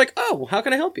he's just like, "Oh, how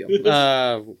can I help you?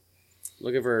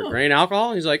 Looking for grain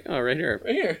alcohol?" He's like, "Oh, right here."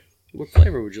 Right here. What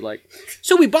flavor would you like?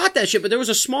 So we bought that shit, but there was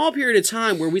a small period of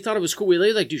time where we thought it was cool. We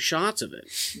let like do shots of it.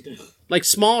 Like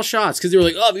small shots, because they were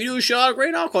like, oh, if you do a shot of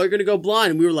great alcohol, you're going to go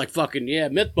blind. And we were like, fucking, yeah,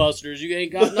 Mythbusters, you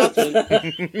ain't got nothing.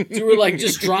 So we were like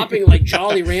just dropping like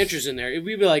Jolly Ranchers in there.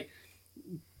 We'd be like,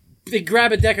 they'd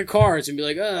grab a deck of cards and be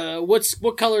like,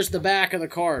 what color's the back of the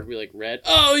card? We're like, red.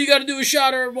 Oh, you got to do a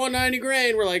shot of 190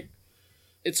 grain. We're like,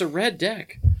 it's a red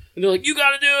deck. And they're like, you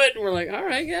got to do it. And we're like, all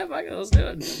right, yeah, fuck it, let's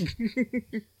do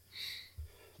it.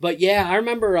 But yeah, I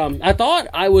remember I thought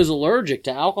I was allergic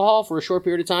to alcohol for a short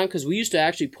period of time because we used to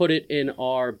actually put it in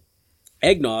our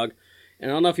eggnog. And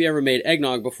I don't know if you ever made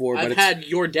eggnog before. I've had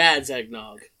your dad's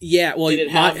eggnog. Yeah, well, did it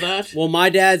have that? Well,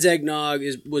 my dad's eggnog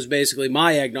was basically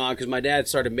my eggnog because my dad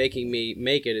started making me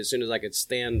make it as soon as I could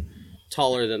stand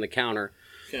taller than the counter.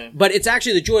 Okay. But it's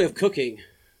actually the joy of cooking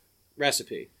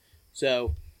recipe.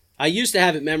 So I used to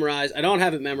have it memorized. I don't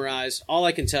have it memorized. All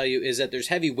I can tell you is that there's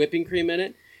heavy whipping cream in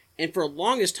it. And for the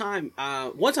longest time,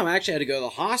 one time I actually had to go to the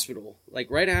hospital,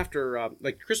 like right after,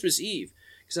 like Christmas Eve,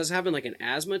 because I was having like an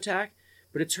asthma attack.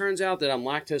 But it turns out that I'm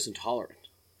lactose intolerant.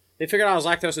 They figured out I was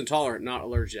lactose intolerant, not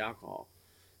allergic to alcohol.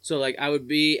 So like I would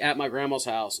be at my grandma's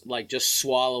house, like just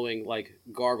swallowing like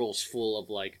gargles full of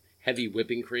like heavy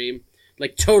whipping cream,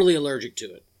 like totally allergic to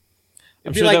it.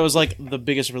 I'm sure that was like the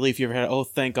biggest relief you ever had. Oh,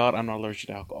 thank God I'm not allergic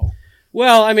to alcohol.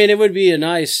 Well, I mean, it would be a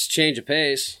nice change of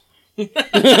pace.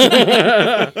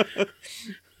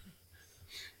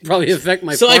 Probably affect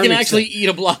my. So I can farming actually stuff. eat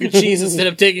a block of cheese instead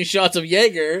of taking shots of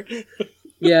Jaeger.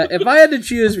 Yeah, if I had to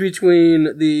choose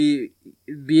between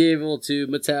be able to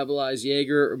metabolize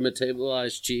Jaeger or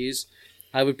metabolize cheese,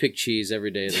 I would pick cheese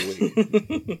every day of the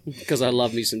week because I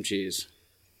love me some cheese.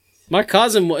 My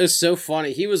cousin is so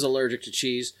funny. He was allergic to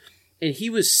cheese, and he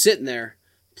was sitting there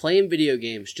playing video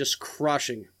games, just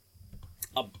crushing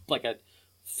a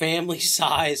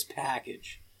family-size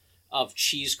package of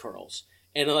cheese curls.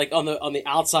 And like on the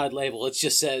outside label, it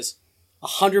just says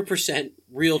 100%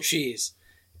 real cheese.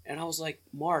 And I was like,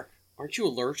 Mark, aren't you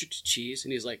allergic to cheese?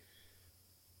 And he's like,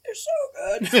 they're so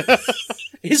good.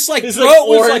 His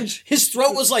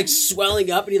throat was like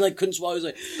swelling up, and he like couldn't swallow. He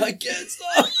was like, I can't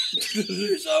stop.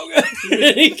 They're so good.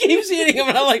 And he keeps eating them,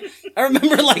 and I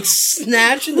remember like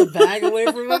snatching the bag away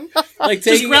from him, like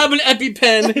Just grab an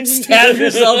EpiPen, stab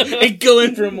yourself, and go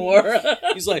in for more.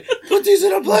 He's like, put these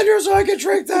in a blender so I can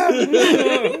drink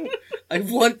them. I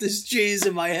want this cheese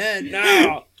in my head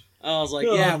now. I was like,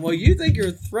 yeah, well, you think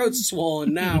your throat's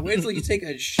swollen now. Wait till you take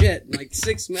a shit in like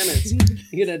 6 minutes.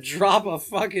 You're going to drop a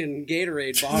fucking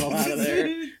Gatorade bottle out of there.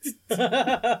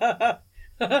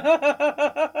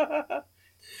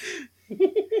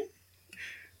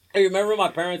 Hey, remember my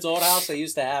parents' old house? They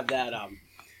used to have that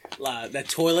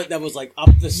toilet that was like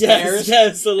up the stairs.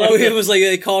 Yes, I love It was like,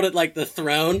 they called it like the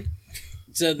throne.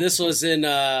 So this was in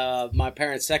my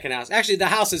parents' second house. Actually, the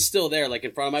house is still there, like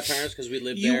in front of my parents, because we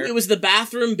lived there. It was the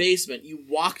bathroom basement. You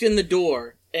walked in the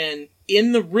door, and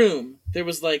in the room, there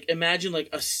was like, imagine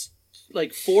like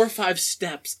 4 or 5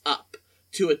 steps up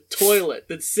to a toilet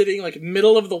that's sitting like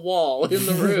middle of the wall in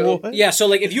the room. What? Yeah, so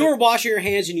like if you were washing your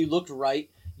hands and you looked right,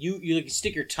 you like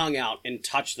stick your tongue out and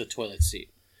touch the toilet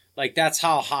seat. Like that's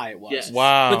how high it was. Yes.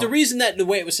 Wow. But the reason that the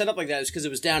way it was set up like that is because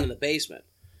it was down in the basement.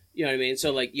 You know what I mean?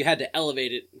 So like you had to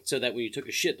elevate it so that when you took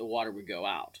a shit, the water would go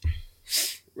out,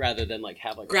 rather than like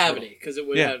have like Gravity, because it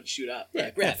would Yeah. have to shoot up. Yeah,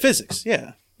 Yeah, gravity. physics,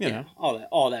 yeah. You Yeah, know.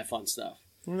 all that fun stuff.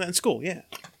 Learned that in school, yeah.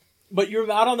 But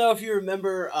I don't know if you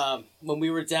remember when we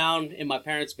were down in my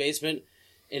parents' basement,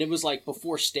 and it was like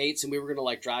before States, and we were gonna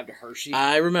like drive to Hershey,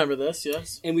 I remember this,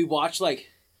 yes. and we watched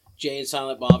like Jay and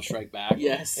Silent Bob Strike Back.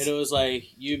 Yes. And it was like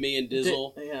you, me, and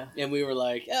Dizzle, Yeah. and we were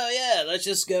like, oh yeah, let's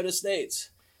just go to States.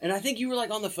 And I think you were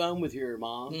like on the phone with your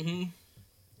mom, Mm-hmm.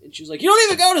 and she was like, you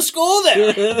don't even go to school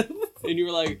there, and you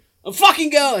were like, I'm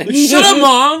fucking going. Shut up,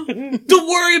 Mom! Don't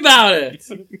worry about it!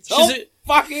 Don't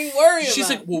fucking worry about She's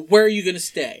like, it. well, where are you gonna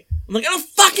stay? I'm like, I don't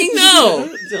fucking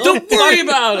know! Don't worry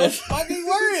about Don't it! fucking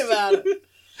worry about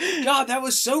it. God, that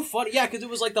was so funny. Yeah, because it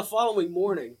was like the following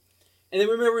morning. And then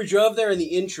remember we drove there in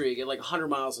the Intrigue at like 100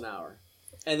 miles an hour.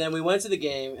 And then we went to the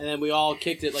game, and then we all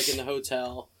kicked it like in the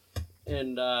hotel.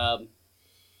 And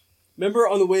remember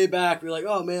on the way back, we were like,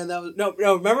 oh man, that was... No,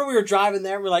 remember we were driving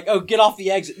there, and we were like, oh, get off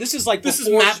the exit. This is like This is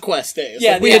before... MapQuest days.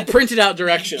 Yeah, Like, we yeah. had printed out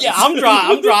directions. Yeah, I'm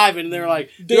driving, and they're like...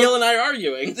 Dale and I are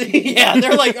arguing. Yeah,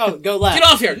 they're like, oh, go left. Get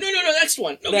off here! No, next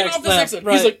one! No, Next, get off this left, exit!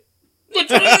 right. He's like, which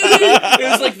one?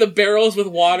 It was like the barrels with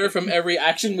water from every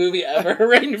action movie ever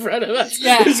right in front of us.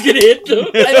 Yeah. Who's gonna hit them?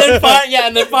 And then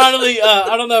finally,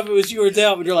 I don't know if it was you or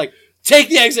Dale, but you're like, take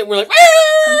the exit. We're like,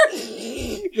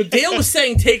 Dale was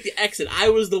saying take the exit. I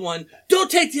was the one,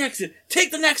 don't take the exit,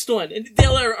 take the next one. And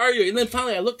Dale and I were arguing. And then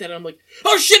finally I looked at him, I'm like,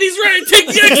 oh shit, he's ready, take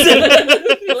the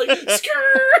exit. You're like,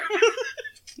 skrrr.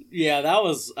 Yeah, that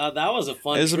was a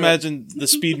fun I just trip. imagine the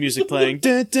speed music playing.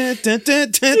 Dun, dun, dun,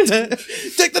 dun, dun, dun.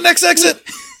 Take the next exit.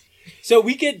 So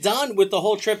we get done with the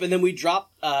whole trip, and then we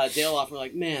drop Dale off. And we're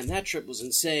like, man, that trip was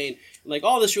insane. Like,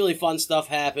 all this really fun stuff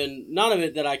happened. None of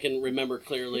it that I can remember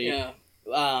clearly. Yeah.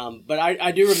 But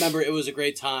I do remember it was a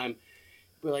great time.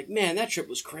 We're like, man, that trip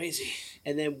was crazy.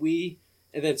 And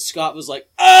then Scott was like,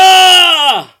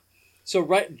 ah! So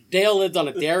Dale lived on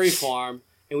a dairy farm,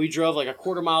 and we drove like a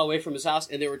quarter mile away from his house,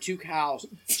 and there were 2 cows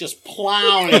just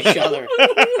plowing each other.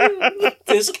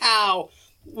 This cow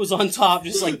was on top,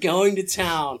 just like going to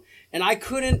town. And I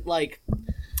couldn't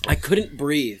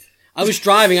breathe. I was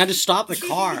driving. I just stopped the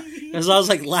car because I was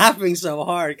like laughing so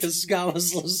hard because Scott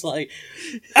was just like,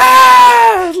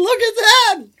 ah, look at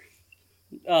that.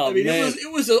 Oh, I mean, man.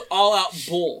 it was an all-out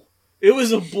bull. It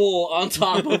was a bull on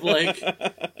top of, like...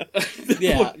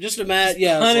 Yeah, just imagine.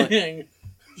 Yeah, it was like, Hunting.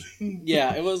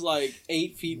 yeah, it was like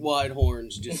 8 feet wide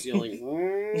horns just yelling.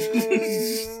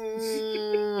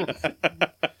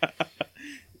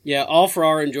 Yeah, all for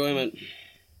our enjoyment.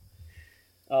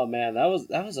 Oh man, that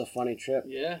was a funny trip.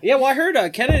 Yeah. Yeah, well, I heard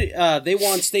Kennedy. They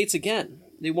won states again.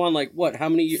 They won like what? How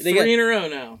many years? 3 in a row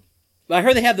now. I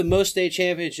heard they have the most state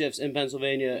championships in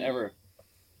Pennsylvania ever.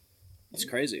 It's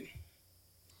crazy.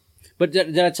 But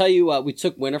did I tell you we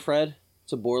took Winifred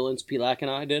to Borland's? P-Lack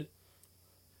and I did.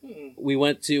 We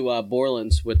went to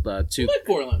Borland's with 2. I like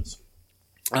Borland's.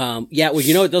 Yeah, well,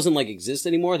 it doesn't like exist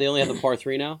anymore. They only have the par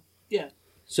 3 now. Yeah.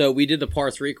 So we did the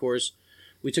par 3 course.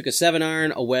 We took a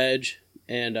 7-iron, a wedge,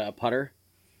 and a putter.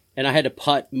 And I had to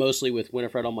putt mostly with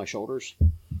Winifred on my shoulders.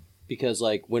 Because,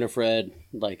 like, Winifred,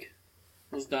 like...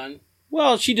 Was done.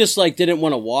 Well, she just, like, didn't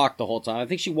want to walk the whole time. I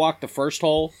think she walked the first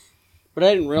hole. But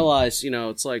I didn't realize,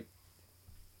 it's like...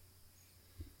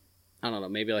 I don't know,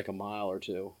 maybe like a mile or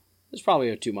 2. It's probably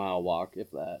a 2-mile walk, if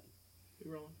that.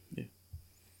 You rolling? Yeah.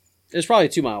 It's probably a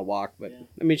 2-mile walk, but, Yeah.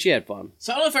 I mean, she had fun.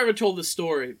 So I don't know if I ever told this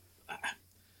story.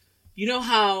 You know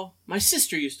how my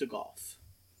sister used to golf?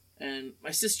 And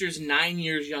my sister's 9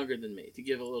 years younger than me, to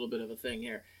give a little bit of a thing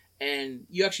here. And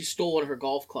you actually stole one of her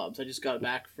golf clubs. I just got it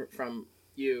back from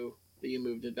you, that you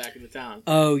moved it back into town.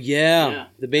 Oh, yeah. Yeah.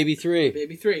 The baby 3.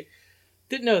 Baby 3.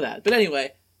 Didn't know that. But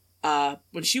anyway,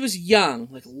 when she was young,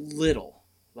 like little,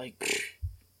 like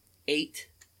 8,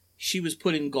 she was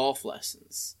put in golf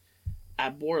lessons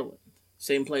at Borland.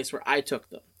 Same place where I took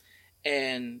them.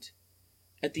 And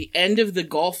at the end of the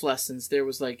golf lessons, there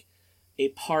was like a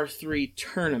par 3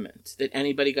 tournament that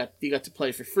you got to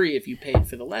play for free if you paid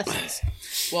for the lessons.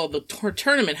 Well, the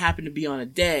tournament happened to be on a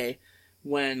day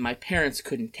when my parents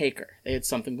couldn't take her. They had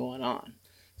something going on.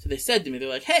 So they said to me, they're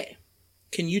like, hey,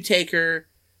 can you take her,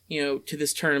 to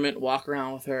this tournament, walk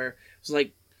around with her? It was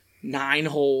like 9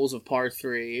 holes of par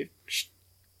 3.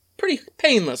 Pretty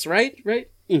painless, right? Right?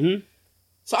 Mm-hmm.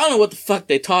 So I don't know what the fuck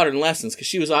they taught her in lessons, because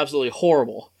she was absolutely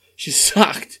horrible. She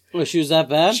sucked. Well, she was that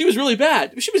bad? She was really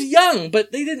bad. She was young, but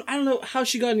I don't know how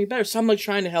she got any better. So I'm like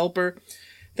trying to help her.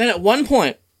 Then at one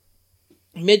point,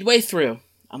 midway through,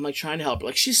 I'm like trying to help her.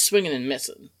 Like she's swinging and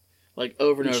missing, like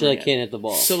over and over She again. like can't hit the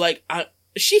ball. So like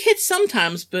she hit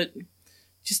sometimes, but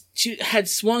she had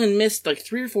swung and missed like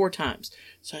 3 or 4 times.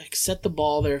 So I set the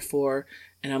ball there for her,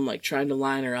 and I'm like trying to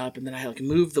line her up, and then I like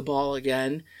move the ball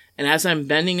again. And as I'm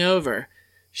bending over,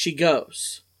 she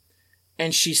goes.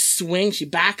 And she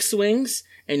back swings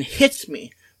and hits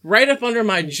me right up under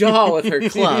my jaw with her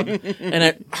club. And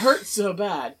it hurt so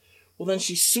bad. Well, then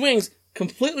she swings,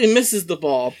 completely misses the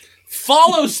ball,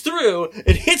 follows through,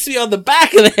 and hits me on the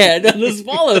back of the head on this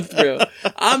follow through.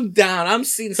 I'm down. I'm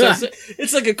seeing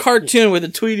it's like a cartoon with a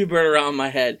Tweety bird around my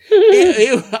head.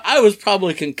 I was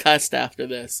probably concussed after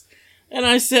this. And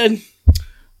I said,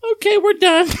 okay, we're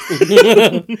done.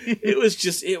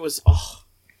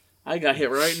 I got hit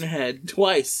right in the head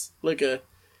twice, like a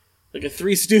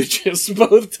Three Stooges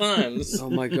both times.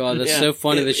 Oh my god, that's Yeah. so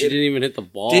funny that she didn't even hit the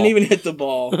ball. Didn't even hit the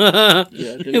ball.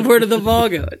 Yeah, Where did the ball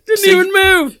go? It didn't even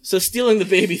move. So stealing the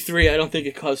baby 3, I don't think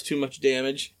it caused too much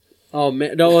damage. Oh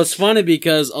man, no, it's funny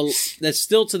because that's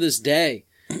still to this day.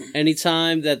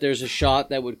 Anytime that there's a shot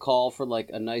that would call for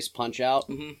like a nice punch out,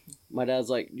 my dad's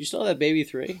like, "You still have that baby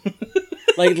 3?"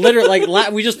 Like literally,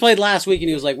 like we just played last week, and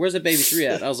he was like, "Where's the baby 3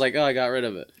 at?" I was like, "Oh, I got rid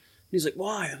of it." He's like,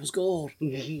 "Why? It was gold."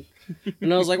 And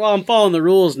I was like, "Well, I'm following the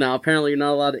rules now. Apparently, you're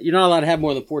not allowed to have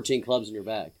more than 14 clubs in your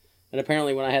bag." And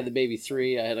apparently, when I had the baby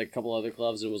 3, I had like a couple other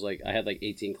clubs, and it was like I had like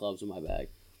 18 clubs in my bag.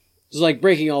 It was like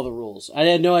breaking all the rules. I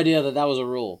had no idea that was a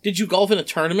rule. Did you golf in a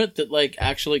tournament that like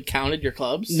actually counted your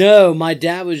clubs? No, my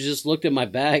dad was just looked at my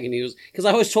bag and he was, because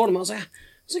I always told him, I was like, how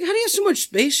do you have so much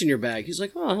space in your bag? He's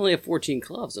like, oh, I only have 14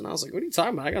 clubs. And I was like, what are you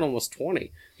talking about? I got almost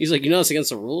 20. He's like, you know it's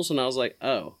against the rules? And I was like,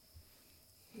 oh.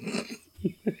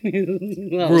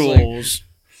 Rules.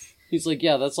 He's like,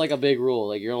 yeah, that's like a big rule.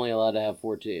 Like, you're only allowed to have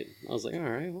 14. I was like, all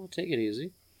right, well, take it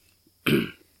easy.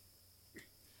 I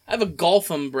have a golf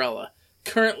umbrella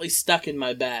currently stuck in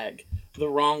my bag the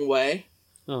wrong way.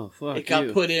 Oh, fuck It got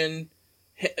you. put in,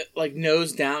 like,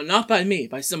 nose down. Not by me,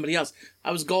 by somebody else.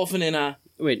 I was golfing in a...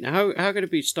 Wait, now how could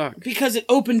it be stuck? Because it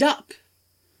opened up.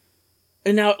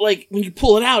 And now, like, when you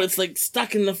pull it out, it's, like,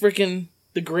 stuck in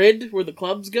the grid where the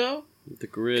clubs go. The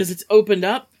grid. Because it's opened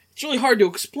up. It's really hard to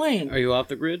explain. Are you off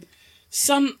the grid?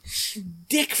 Some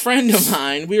dick friend of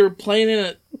mine, we were playing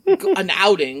in an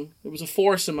outing. There was a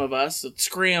foursome of us, a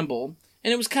scramble.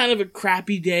 And it was kind of a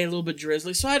crappy day, a little bit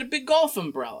drizzly. So I had a big golf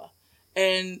umbrella.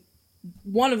 And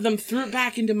one of them threw it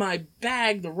back into my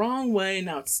bag the wrong way. And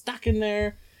now it's stuck in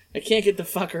there. I can't get the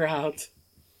fucker out.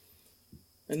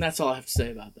 And that's all I have to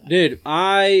say about that. Dude,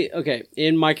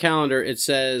 in my calendar, it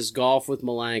says golf with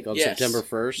Malank on Yes. September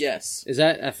 1st. Yes. Is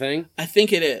that a thing? I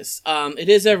think it is. It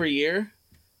is every year.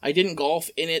 I didn't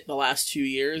golf in it the last 2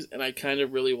 years, and I kind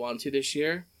of really want to this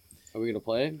year. Are we going to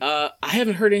play? I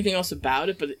haven't heard anything else about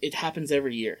it, but it happens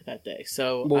every year that day.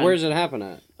 So, Well, where does it happen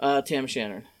at? Tam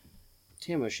Shannon.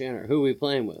 Tam O'Shannon. Who are we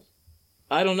playing with?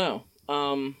 I don't know.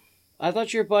 I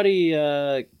thought your buddy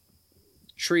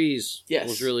Trees Yes.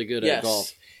 was really good Yes. at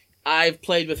golf. I've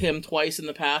played with him twice in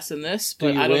the past in this, Do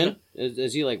but you I don't win? know.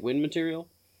 Is he like win material?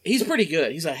 He's pretty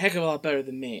good. He's a heck of a lot better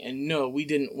than me. And no, we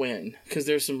didn't win because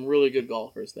there's some really good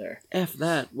golfers there. F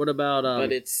that. What about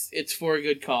But it's for a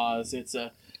good cause. It's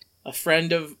a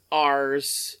friend of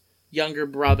ours, younger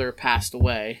brother, passed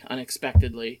away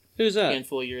unexpectedly who's a that?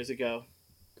 handful of years ago.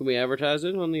 Can we advertise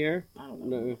it on the air? I don't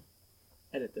know. No.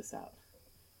 Edit this out.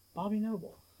 Bobby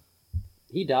Noble.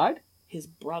 He died? His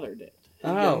brother did. His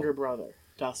Oh. younger brother,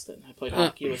 Dustin. I played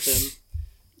hockey with him.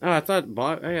 Oh, I thought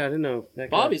Bob. I didn't know. That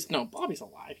guy. Bobby's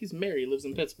alive. He's married, lives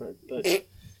in Pittsburgh. But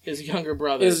his younger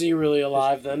brother, Is he really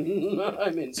alive then? I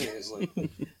mean, seriously.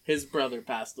 his brother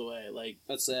passed away. Like,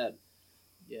 That's sad.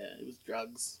 yeah, it was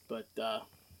drugs. But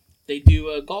they do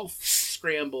a golf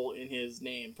scramble in his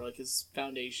name for like his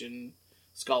foundation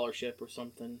scholarship or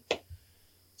something.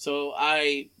 So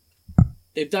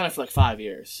they've done it for like 5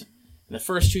 years. And the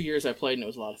first 2 years I played and it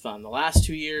was a lot of fun. The last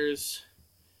 2 years,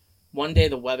 one day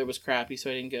the weather was crappy so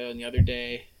I didn't go, and the other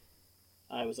day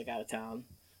I was like out of town.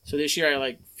 So this year I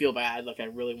like feel bad, like I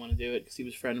really want to do it because he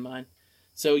was a friend of mine.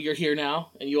 So you're here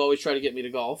now, and you always try to get me to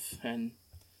golf, and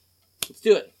let's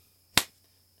do it.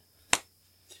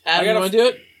 Adam, you want to do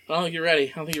it? I don't think you're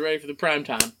ready. I don't think you're ready for the prime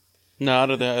time. No, I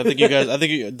don't think. I think you guys. I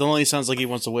think Delaney sounds like he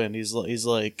wants to win. He's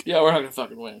like. Yeah, we're not gonna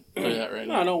fucking win. I'll tell you that right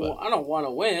now. I don't want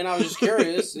to win. I was just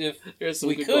curious if There's some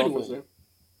we good could golfers win.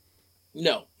 there.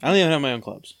 No. I don't even have my own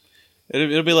clubs.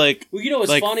 It'll be like Well, you know what's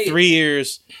like funny? 3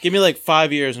 years. Give me like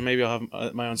 5 years, and maybe I'll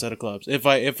have my own set of clubs if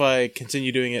I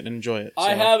continue doing it and enjoy it.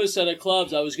 I So. have a set of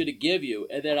clubs I was going to give you,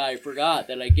 and then I forgot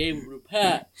that I gave them to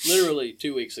Pat literally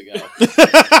 2 weeks ago.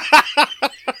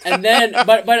 And then,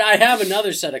 but I have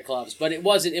another set of clubs, but it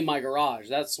wasn't in my garage.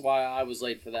 That's why I was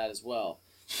late for that as well,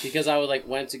 because I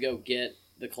went to go get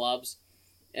the clubs,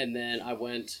 and then I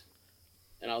went,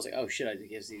 and I was like, oh shit, I did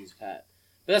give these to Pat.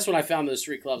 But that's when I found those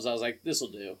 3 clubs. I was like, this will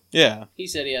do. Yeah, He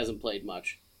said he hasn't played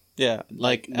much. yeah,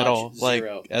 like much, at all,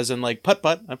 zero. like as in like putt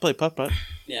putt. I play putt putt.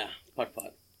 Yeah, putt.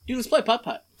 Dude, let's play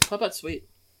putt-putt. Putt-putt's sweet.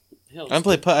 Hell, I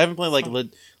haven't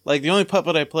played like the only putt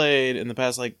putt I played in the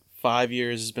past like 5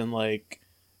 years has been like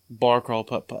bar crawl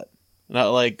putt putt. Not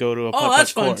like go to a putt putt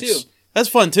that's fun, course. too. That's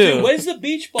fun too. Dude, when's the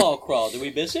beach ball crawl? Did we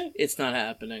miss it? It's not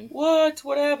happening. What?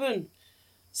 What happened?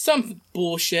 Some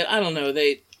bullshit. I don't know.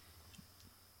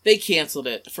 They canceled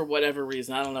it for whatever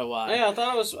reason. I don't know why. Yeah, I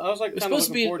thought I was like It was kind of supposed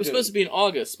to be. looking It forward was to supposed to be in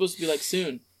August. Supposed to be like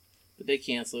soon, but they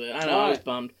canceled it. I know. Why? I was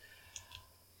bummed.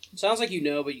 Sounds like you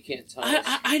know, but you can't tell us.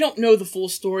 I don't know the full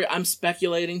story. I'm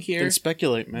speculating here. Then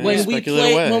speculate, man. When we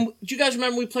Speculate away. played, do you guys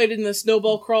remember we played in the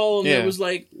snowball crawl and Yeah. there was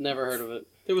like Never heard of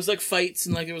it. fights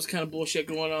and like there was kind of bullshit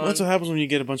going on. Well, that's what happens when you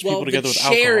get a bunch of Well, people together the with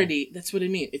alcohol. charity. That's what I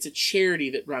mean. It's a charity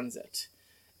that runs it,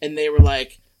 and they were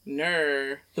like,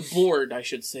 "Ner." The board, I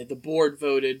should say, the board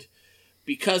voted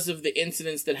because of the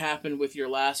incidents that happened with your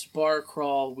last bar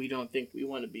crawl. We don't think we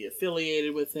want to be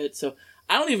affiliated with it. So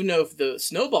I don't even know if the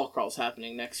snowball crawl's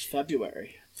happening next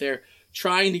February. They're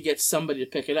trying to get somebody to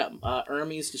pick it up.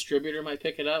 Ermey's distributor might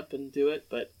pick it up and do it,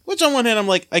 but Which on one hand, I'm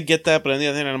like, I get that, but on the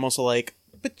other hand, I'm also like,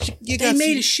 but you They got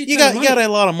made a shit you ton of got money. a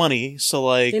lot of money, so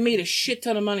like They made a shit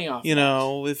ton of money off. you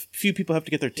know, if few people have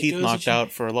to get their teeth goes to knocked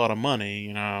out for a lot of money,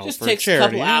 you know, Just for takes charity. a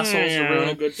couple assholes to ruin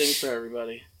a good thing for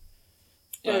everybody.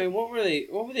 I mean, what were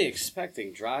they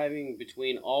expecting? Driving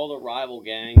between all the rival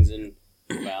gangs in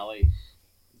the Valley,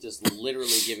 just literally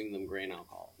giving them grain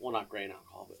alcohol. Well, not grain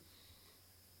alcohol, but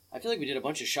I feel like we did a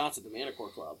bunch of shots at the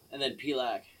Manicore Club, and then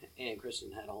Pilak and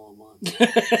Kristen had all in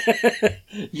one.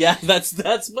 Yeah,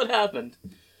 that's what happened.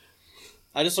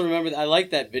 I just remember I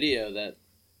liked that video that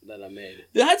I made.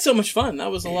 They had so much fun. That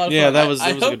was a lot of Yeah, fun. that was I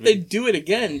a hope good they video. do it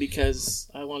again because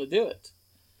I want to do it.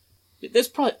 There's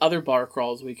probably other bar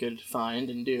crawls we could find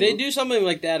and do. They do something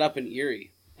like that up in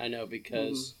Erie. I know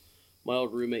because my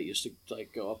old roommate used to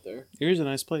like go up there. Erie's a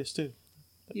nice place too.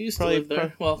 You used Probably- to live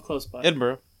there. Well, close by.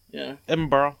 Edinburgh. Yeah.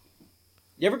 Edinburgh.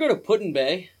 You ever go to Putin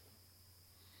Bay?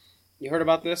 You heard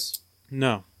about this?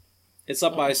 No. It's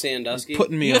up by Sandusky.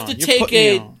 Putting me You on. have to You're take putting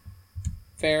me a- on.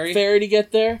 Ferry. Ferry to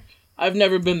get there. I've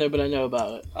never been there, but I know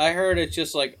about it. I heard it's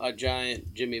just like a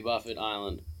giant Jimmy Buffett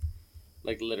island.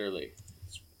 Like literally.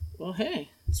 Well, hey,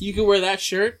 you can wear that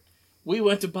shirt. We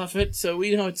went to Buffett, so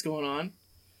we know what's going on.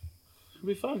 It'll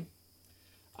be fun.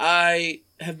 I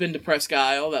have been to Presque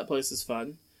Isle. That place is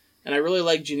fun. And I really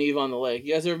like Geneva on the Lake.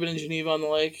 You guys ever been in Geneva on the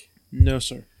Lake? No,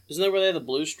 sir. Isn't that where they have the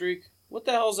blue streak? What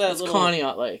the hell is that It's little...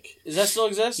 Conneaut Lake. Does that still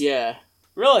exist? Yeah.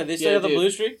 Really? They still Yeah, have the dude.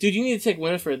 blue streak? Dude, you need to take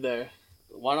Winifred there.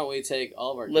 Why don't we take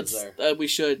all of our kids Let's. there? We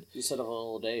should. Instead of a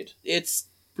little date. It's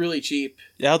really cheap.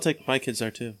 Yeah, I'll take my kids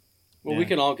there too. Well, Yeah. we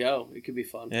can all go. It could be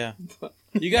fun. Yeah.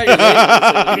 You got your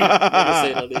lady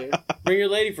Say it on the air. Bring your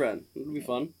lady friend. It'll be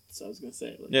fun. So I was gonna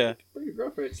say, like, Yeah. bring your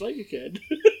girlfriend. It's like you kid.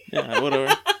 Yeah, whatever.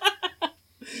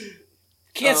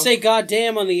 Can't Oh. say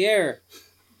goddamn on the air.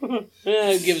 Who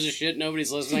gives a shit?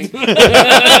 Nobody's listening.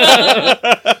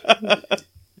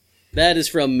 That is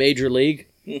from Major League,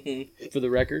 for the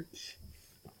record.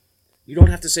 You don't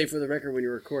have to say for the record when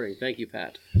you're recording. Thank you,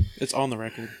 Pat. It's on the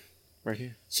record. Right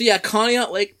here. So yeah,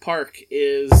 Conneaut Lake Park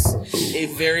is a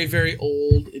very, very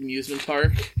old amusement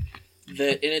park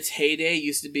that in its heyday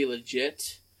used to be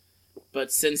legit.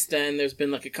 But since then, there's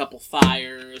been like a couple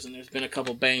fires and there's been a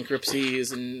couple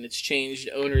bankruptcies and it's changed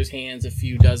owners' hands a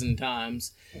few dozen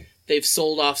times. They've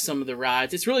sold off some of the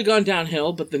rides. It's really gone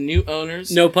downhill, but the new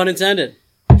owners... No pun intended.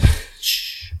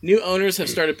 New owners have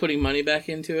started putting money back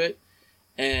into it.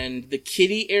 And the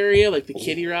kiddie area, like the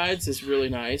kiddie rides, is really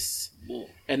nice.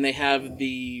 And they have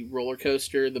the roller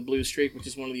coaster, the Blue Streak, which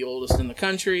is one of the oldest in the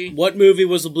country. What movie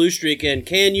was the Blue Streak in?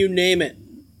 Can you name it?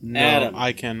 No, Adam.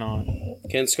 I cannot.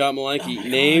 Ken Scott Malenke, Oh my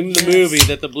name God, the yes. movie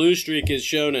that the Blue Streak is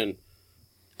shown in.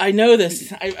 I know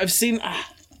this. I've seen...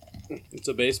 It's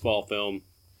a baseball film.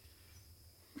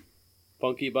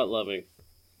 Funky Butt Loving.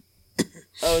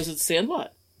 Oh, is it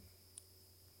Sandlot?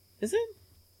 Is it?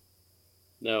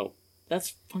 No.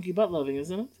 That's Funky Butt Loving,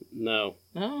 isn't it? No.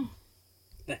 No?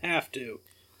 They have to.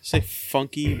 Say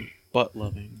funky butt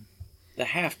loving. They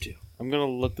have to. I'm gonna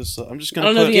look this up. I'm just I gonna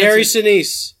don't know put. the Gary answer.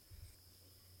 Sinise.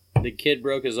 The kid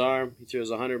broke his arm. He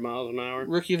throws 100 miles an hour.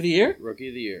 Rookie of the Year? Rookie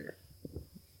of the year.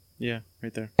 Yeah,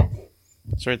 right there.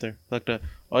 It's right there. Look, all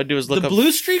I do is look The up.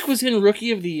 Blue Streak was in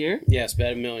Rookie of the Year? Yes,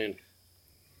 bet $1 million.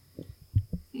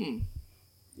 Hmm.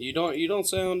 You don't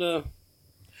sound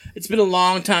It's been a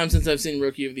long time since I've seen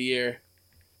Rookie of the Year.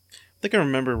 I think I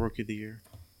remember Rookie of the Year.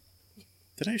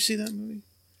 Did I see that movie?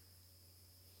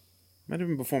 Might have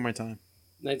been before my time.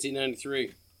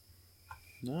 1993.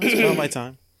 No, it's about my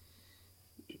time.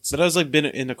 But I was like been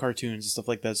into cartoons and stuff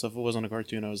like that. So if it wasn't a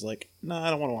cartoon, I was like, nah, I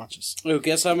don't want to watch this. Oh,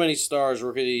 guess how many stars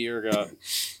Rookie of the Year got?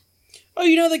 Oh,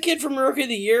 you know the kid from Rookie of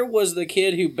the Year was the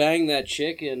kid who banged that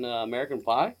chick in American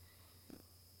Pie?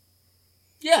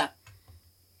 Yeah.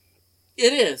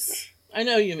 It is. I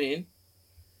know you mean.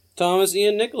 Thomas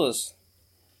Ian Nicholas.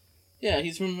 Yeah,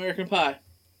 he's from American Pie.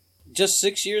 Just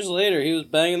 6 years later, he was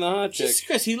banging the hot chick. Jesus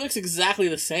Christ, he looks exactly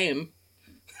the same.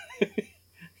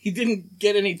 He didn't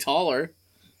get any taller.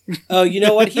 Oh, you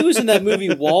know what? He was in that movie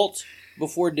Walt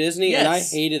before Disney, and I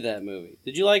Yes. hated that movie.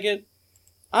 Did you like it?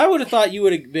 I would have thought you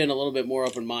would have been a little bit more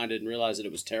open-minded and realized that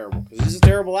it was terrible, because he's a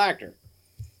terrible actor.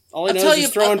 All he I'll tell knows you- is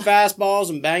throwing fastballs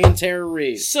and banging Tara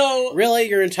Reid. So, Really?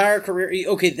 Your entire career?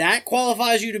 Okay, that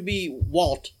qualifies you to be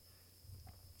Walt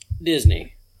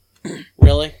Disney.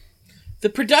 Really? the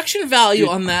production value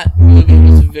on that movie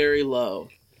was very low.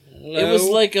 It was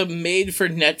No. like a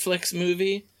made-for-Netflix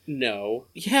movie. No.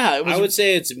 Yeah, it was... I would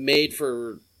say it's made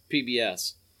for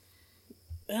PBS.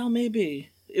 Well, maybe.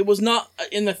 It was not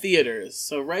in the theaters,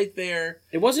 so right there...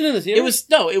 It wasn't in the theater?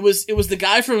 It was the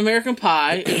guy from American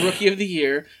Pie and Rookie of the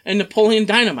Year and Napoleon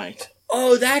Dynamite.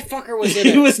 Oh, that fucker was in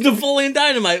It it. was Napoleon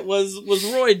Dynamite. Was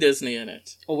Roy Disney in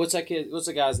it? Oh, what's that kid? What's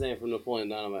the guy's name from Napoleon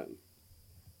Dynamite?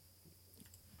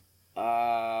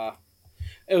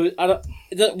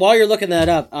 While you're looking that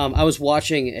up, I was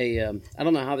watching I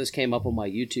don't know how this came up on my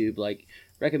YouTube, like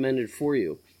recommended for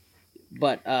you,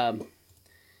 but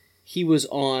he was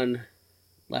on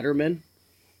Letterman,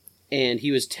 and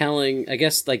he was telling, I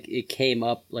guess like it came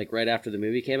up like right after the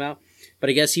movie came out, but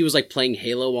I guess he was like playing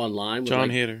Halo online. John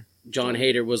like, Hader. John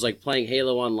Hader was like playing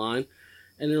Halo online,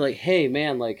 and they're like, "Hey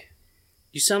man, like,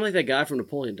 you sound like that guy from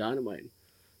Napoleon Dynamite." And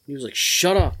he was like,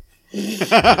 "Shut up." And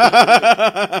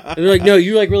they're like, "No,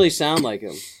 you like really sound like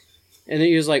him." And then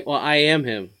he was like, "Well, I am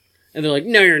him." And they're like,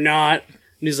 "No, you're not."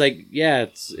 And he's like, "Yeah,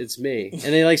 it's me." And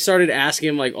they like started asking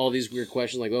him like all these weird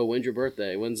questions, like, "Oh, when's your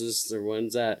birthday? When's this or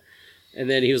when's that?" And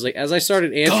then he was like, as I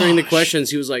started answering the questions,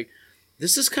 he was like,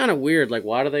 "This is kind of weird. Like,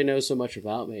 why do they know so much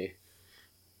about me?"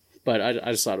 But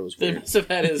I just thought it was They weird. must have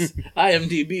had his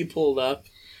IMDb pulled up.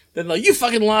 Then like, you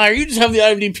fucking liar! You just have the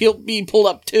IMDb pulled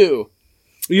up too.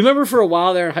 You remember for a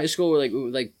while there in high school where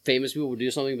like famous people would do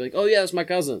something and be like, "Oh yeah, that's my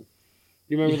cousin."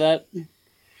 You remember that?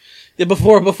 Yeah,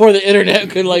 before the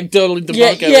internet could like totally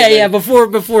debunk Yeah, everything.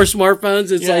 before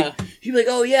smartphones, it's Yeah. like he'd be like,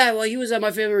 "Oh yeah, well he was at my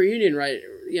family reunion, right?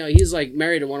 You know, he's like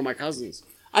married to one of my cousins."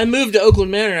 I moved to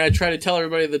Oakland Manor and I tried to tell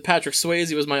everybody that Patrick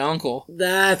Swayze was my uncle.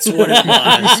 That's what it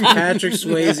was. Patrick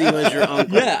Swayze was your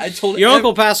uncle. Yeah, I told Your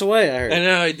uncle passed away. I heard. I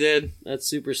know I did. That's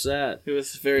super sad. It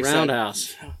was very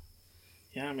Roundhouse. sad.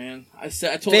 Yeah, man. I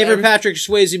told Favorite Patrick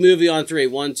Swayze movie on 3.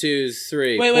 1, 2,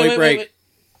 3. Point Break. Wait.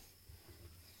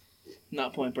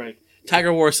 Not Point Break.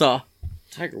 Tiger Warsaw.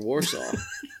 Tiger Warsaw.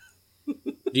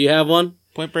 Do you have one?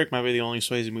 Point Break might be the only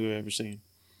Swayze movie I've ever seen.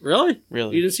 Really?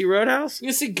 Really? You didn't see Roadhouse? You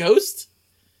gonna see Ghost?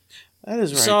 That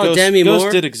is right. Saw Ghost, Demi Ghost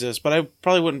Moore? did exist, but I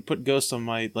probably wouldn't put Ghost on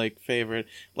my like favorite.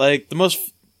 Like the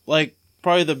most, like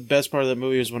probably the best part of that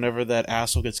movie is whenever that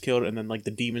asshole gets killed and then like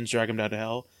the demons drag him down to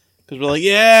hell. Because we're like,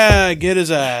 yeah, get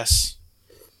his ass.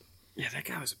 Yeah, that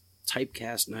guy was a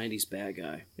typecast 90s bad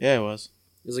guy. Yeah, it was.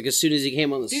 It was like as soon as he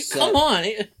came on the Dude, set. come on.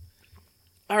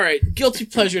 All right, guilty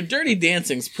pleasure. Dirty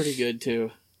Dancing's pretty good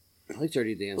too. I like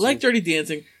Dirty Dancing. I like Dirty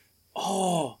Dancing.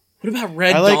 Oh, what about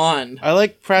Red I like- Dawn? I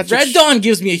like Patrick. Red Dawn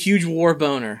gives me a huge war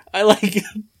boner. I like.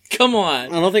 Come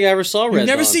on. I don't think I ever saw Red You've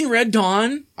never Dawn. seen Red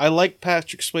Dawn? I like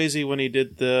Patrick Swayze when he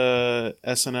did the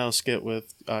SNL skit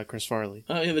with Chris Farley.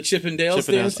 Oh, yeah, the Chippendales.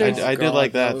 Chippendales. dancers? I did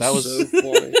like that. That was so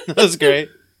funny. that was great.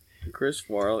 Chris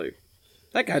Farley.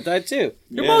 That guy died too.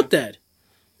 They're Yeah. both dead.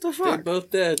 What the They're fuck?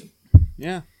 both dead.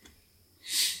 Yeah.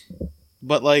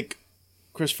 But like,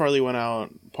 Chris Farley went out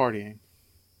partying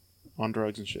on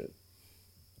drugs and shit.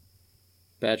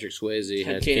 Patrick Swayze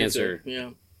had cancer. Yeah.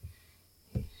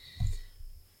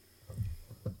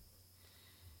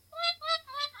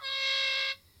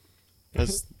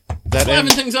 That's It's liven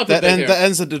things up a that, bit end, here. that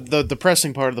ends the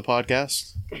depressing part of the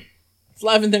podcast. It's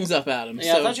liven things up, Adam.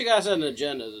 Yeah, So, I thought you guys had an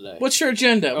agenda today. what's your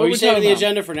agenda? Are What we we saving talking the about?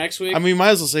 agenda for next week? I mean, we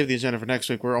might as well save the agenda for next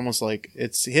week. We're almost like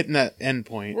it's hitting that end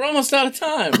point. We're almost out of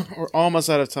time. We're almost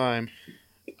out of time.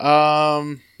 Have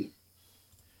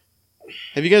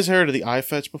you guys heard of the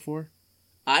iFetch before?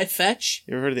 iFetch?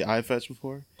 You ever heard of the iFetch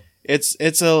before? It's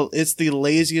the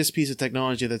laziest piece of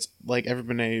technology that's like ever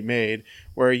been made,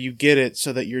 where you get it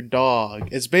so that your dog.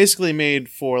 It's basically made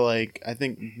for like I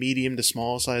think medium to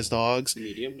small size dogs,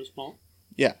 Medium to small.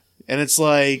 and it's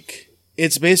like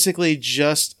it's basically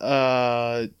just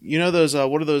you know those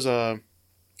what are those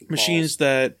machines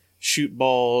that shoot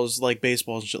balls like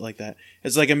baseballs and shit like that.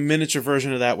 It's like a miniature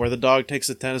version of that where the dog takes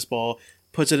a tennis ball,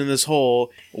 puts it in this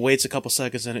hole, waits a couple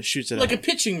seconds, and it shoots it Like out. a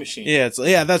pitching machine. Yeah,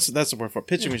 that's the word for it.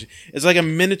 Pitching machine. It's like a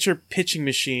miniature pitching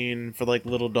machine for like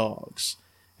little dogs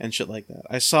and shit like that.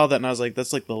 I saw that and I was like,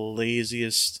 that's like the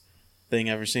laziest thing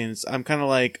I've ever seen. I'm kind of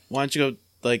like, why don't you go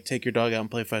like take your dog out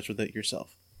and play fetch with it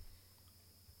yourself?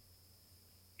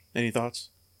 Any thoughts?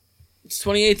 It's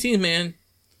 2018, man.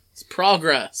 It's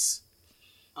progress.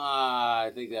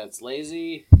 I think that's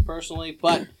lazy, personally.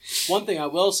 But one thing I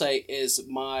will say is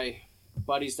my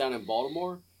buddies down in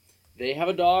Baltimore, they have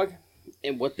a dog,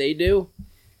 and what they do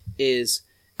is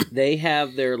they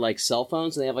have their like cell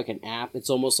phones, and they have like an app. It's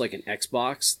almost like an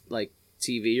Xbox, like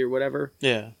TV or whatever,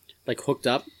 Yeah. like hooked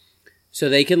up, so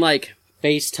they can like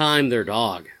FaceTime their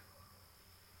dog.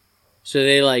 So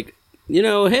they like, you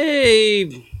know,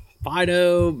 hey,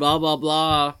 Fido, blah blah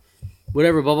blah,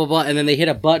 whatever, blah blah blah, and then they hit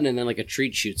a button, and then like a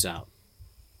treat shoots out.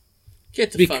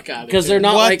 Get the fuck out of here. Because they're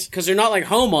not What? because they're not like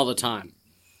home all the time.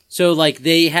 So like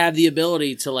they have the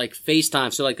ability to like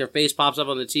FaceTime. So like their face pops up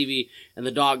on the TV and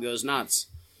the dog goes nuts.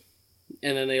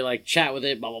 And then they like chat with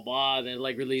it, blah blah blah, and it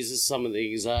like releases some of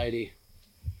the anxiety.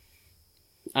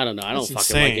 I don't know. I don't That's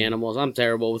fucking like insane. animals. I'm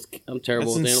terrible with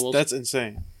animals. That's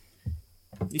insane.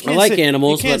 You I like say,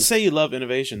 animals, You can't but- say you love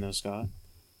innovation, though, Scott.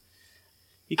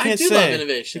 You can't I do say love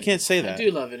innovation. You can't say that I do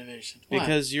love innovation. Why?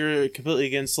 because you're completely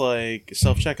against like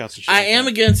self checkouts and shit. I like am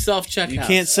that. against self-checkouts. You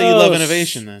can't say you love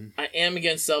innovation then. I am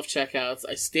against self-checkouts.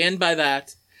 I stand by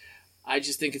that. I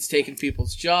just think it's taking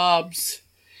people's jobs,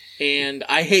 and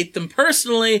I hate them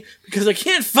personally because I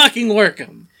can't fucking work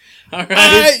them. All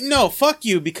right? No, fuck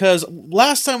you, because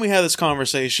last time we had this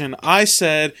conversation, I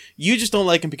said, you just don't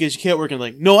like him because you can't work him.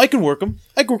 Like, no, I can work him.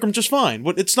 I can work him just fine.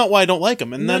 But it's not why I don't like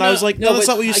him. And then No, I was like, no, that's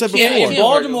but not what you I said can't- before. In can't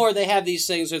work Baltimore, they have these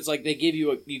things. It's like they give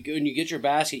you when you get your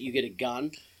basket, you get a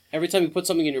gun. Every time you put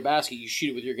something in your basket, you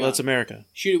shoot it with your gun. Well, that's America.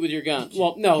 Shoot it with your gun.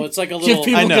 Well, no, it's like a Give little.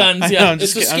 people I know. guns, I know, yeah. I'm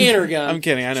just It's a kidding. scanner gun. I'm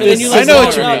kidding. I know. So then you I know what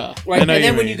load you it mean. up, right? I know And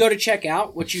then you when mean. you go to check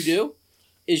out, what you do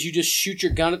is you just shoot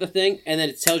your gun at the thing, and then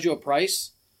it tells you a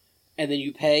price, and then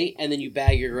you pay, and then you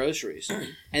bag your groceries,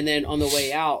 and then on the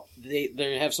way out, they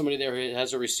have somebody there who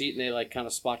has a receipt, and they like kind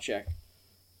of spot check,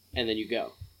 and then you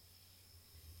go.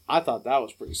 I thought that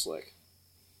was pretty slick.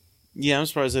 Yeah, I'm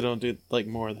surprised they don't do like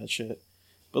more of that shit.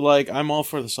 But like, I'm all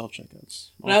for the self checkouts.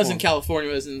 When I was in California,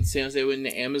 I was in San Jose, went in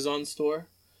the Amazon store,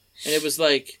 and it was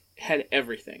like had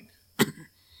everything,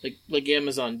 like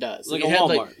Amazon does. Like it a had,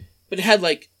 Walmart. but it had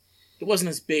like, it wasn't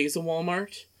as big as a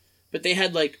Walmart, but they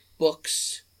had like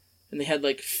books, and they had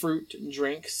like fruit and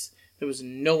drinks. There was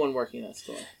no one working in that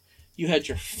store. You had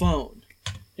your phone,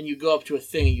 and you go up to a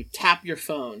thing, and you tap your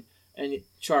phone, and it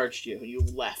charged you, and you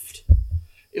left.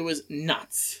 It was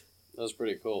nuts. That was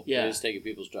pretty cool. Yeah. They're just taking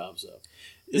people's jobs, though.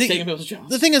 It's taking people's jobs.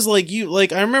 The thing is,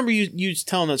 I remember you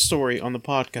telling that story on the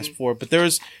podcast Mm-hmm. before, but there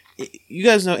was, you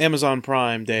guys know Amazon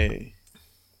Prime Day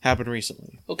happened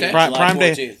recently. Okay. July Prime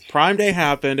Day. 14th. Prime Day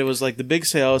happened. It was like the big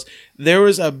sales. There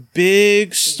was a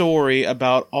big story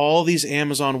about all these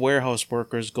Amazon warehouse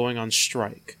workers going on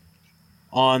strike,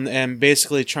 and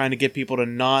basically trying to get people to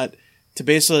not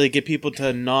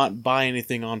buy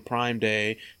anything on Prime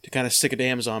Day to kind of stick it to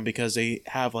Amazon because they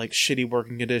have like shitty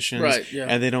working conditions, Right, yeah.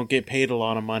 and they don't get paid a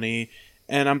lot of money.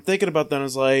 And I'm thinking about that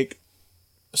as like,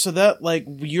 so that like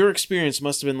your experience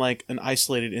must have been like an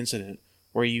isolated incident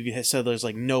where you had said there's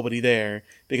like nobody there,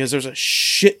 because there's a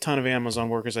shit ton of Amazon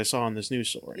workers I saw in this news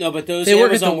story. No, but those They work at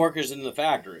Amazon the- workers in the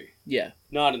factory, Yeah.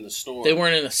 not in the store. They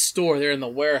weren't in a store, they're in the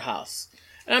warehouse.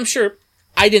 And I'm sure,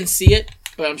 I didn't see it,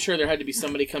 but I'm sure there had to be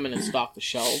somebody come in and stock the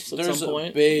shelves at There's some a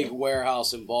point. big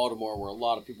warehouse in Baltimore where a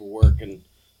lot of people work, and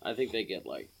I think they get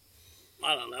like,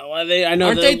 I don't know. I know.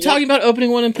 Aren't they talking about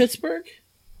opening one in Pittsburgh?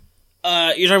 You're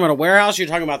talking about a warehouse. Or you're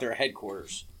talking about their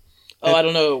headquarters. Oh, I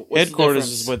don't know. What's the Headquarters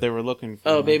difference? is what they were looking for.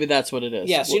 Oh, maybe that's what it is.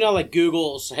 Yeah, so you know, like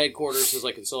Google's headquarters is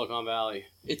like in Silicon Valley.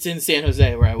 It's in San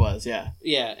Jose where I was, yeah.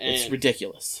 Yeah, It's and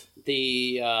ridiculous.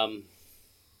 the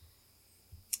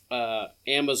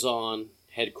Amazon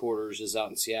headquarters is out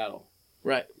in Seattle.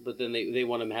 Right. But then they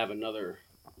want to have another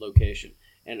location.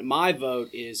 And my vote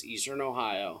is Eastern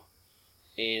Ohio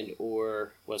and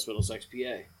or West Middlesex,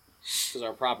 PA. Because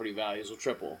our property values will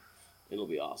triple. It'll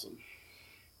be awesome.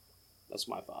 That's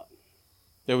my thought.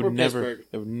 They Or would never. Pittsburgh.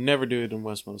 They would never do it in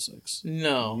West Middlesex.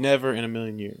 No. Never in a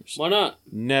million years. Why not?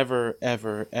 Never,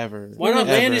 ever, ever. Why not?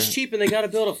 ever, Land is cheap and they got to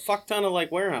build a fuck ton of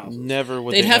like warehouses. Never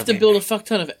would They'd they have to ever. build a fuck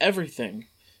ton of everything.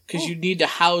 Because Oh. you'd need to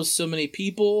house so many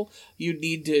people. You'd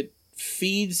need to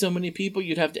feed so many people.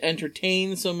 You'd have to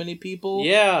entertain so many people.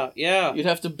 Yeah, yeah. You'd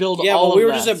have to build Yeah, all but we of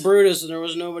were that. just at Brutus and there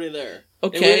was nobody there.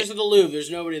 Okay. We were just at the Louvre.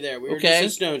 There's nobody there. We were Okay. just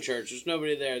at Stone Church. There's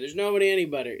nobody there. There's nobody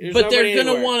anybody. There's But they're nobody going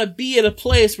to anywhere. want to be at a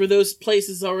place where those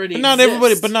places already But not exist.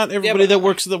 everybody. But not everybody but- that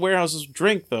works at the warehouses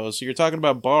drink though. So you're talking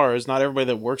about bars. Not everybody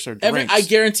that works there drinks. I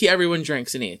guarantee everyone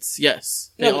drinks and eats.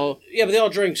 Yes. They No, all, but they all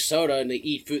drink soda and they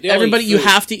eat food. They all everybody, eat you food.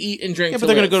 have to eat and drink Yeah, to but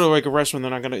they're gonna live. go to like a restaurant. They're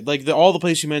not gonna like all the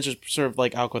places you mentioned serve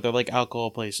like alcohol. They're like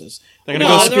alcohol places. They're gonna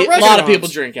No, go. they're A lot of restaurants. people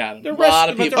drink at them. They're A lot but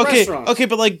of they're people. Okay, restaurants. okay,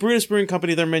 but like Brutus Brewing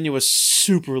Company, their menu was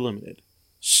super limited.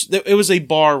 It was a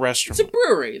bar restaurant. It's a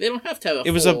brewery. They don't have to have a It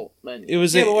was full menu. It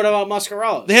was Yeah, a, but what about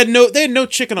Mascarellas? They had no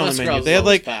chicken on the menu. Mascarella's They had always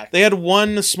like packed. they had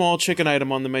one small chicken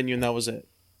item on the menu and that was it.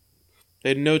 They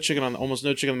had no chicken on almost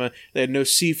no chicken on the menu. They had no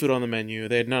seafood on the menu.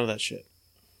 They had none of that shit.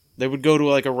 They would go to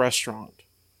like a restaurant.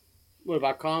 What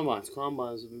about Combines?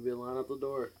 Combines would be a line up the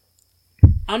door.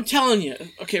 I'm telling you.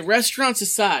 Okay, restaurants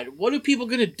aside, what are people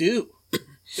going to do?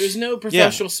 There's no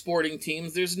professional sporting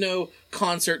teams. There's no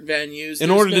concert venues. In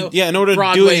there's order no to do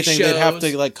Broadway anything, they'd have shows.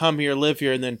 to like come here, live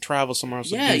here, and then travel somewhere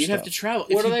else. Yeah, to do you'd have stuff. to travel.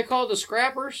 What If are you- they called? The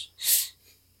Scrappers?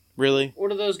 Really?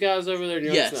 What are those guys over there in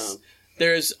Yes. Youngstown?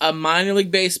 There's a minor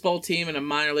league baseball team and a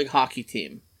minor league hockey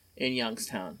team in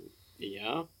Youngstown.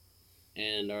 Yeah.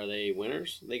 And are they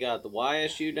winners? They got the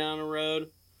YSU down the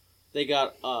road. They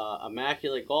got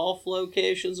immaculate golf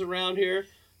locations around here.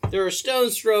 They're a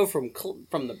stone's throw from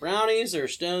the Brownies. They're a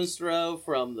stone's throw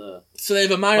from the So they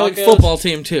have a minor league Buccos. football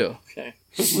team too. Okay.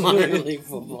 minor league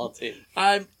football team.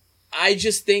 I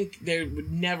just think they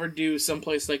would never do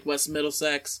someplace like West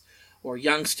Middlesex or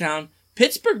Youngstown.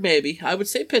 Pittsburgh, maybe. I would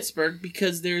say Pittsburgh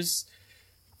because there's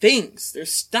things,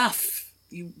 there's stuff.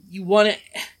 You want to,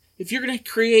 if you're going to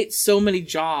create so many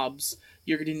jobs,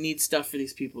 you're going to need stuff for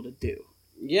these people to do.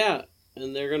 Yeah,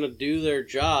 and they're going to do their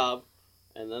job,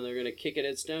 and then they're going to kick it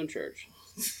at Stone Church.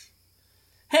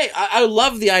 Hey, I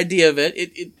love the idea of it.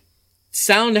 It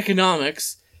sound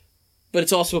economics, but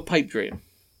it's also a pipe dream.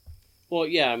 Well,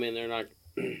 yeah, I mean, they're not...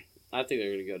 I think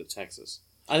they're going to go to Texas.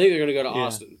 I think they're going to go to Yeah,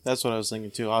 Austin. that's what I was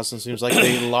thinking too. Austin seems like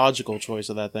the logical choice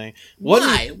of that thing.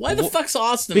 Why? Why the fuck's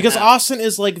Austin? Because at? Austin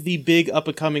is like the big up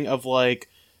and coming of like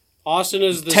Austin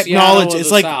is the technology. Seattle of It's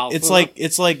the like South.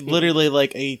 it's like literally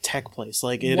like a tech place.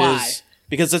 Like it is Why?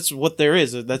 because that's what there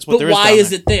is. That's what But there is. why down is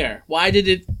there. it there? Why did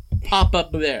it pop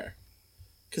up there?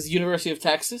 Because the University of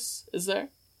Texas is there?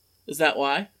 Is that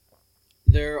why?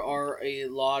 There are a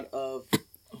lot of...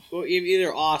 Well,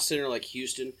 either Austin or like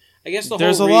Houston. I guess the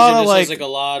There's whole a region lot of, just like, has like a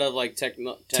lot of like tech and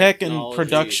technology.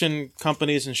 production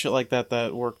companies and shit like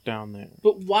that work down there?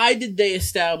 But why did they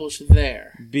establish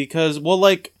there? Because well,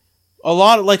 like a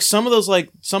lot of like some of those like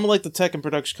some of like the tech and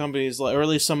production companies, like, or at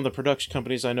least some of the production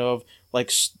companies I know of,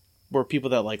 like were people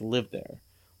that like lived there.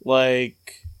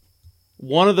 Like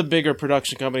one of the bigger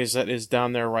production companies that is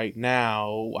down there right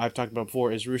now, I've talked about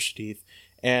before, is Rooster Teeth,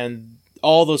 and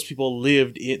all those people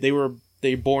lived. They were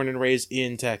born and raised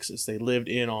in Texas. They lived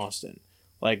in Austin.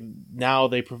 Like now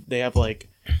they have like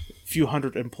a few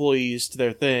hundred employees to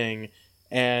their thing,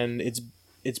 and it's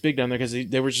big down there because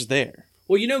they were just there.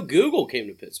 Well, you know, Google came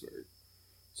to Pittsburgh,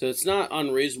 so it's not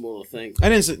unreasonable to think I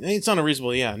didn't say it's not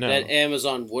unreasonable. Yeah, no. that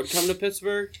Amazon would come to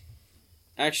Pittsburgh.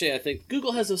 Actually, I think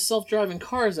Google has those self-driving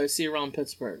cars I see around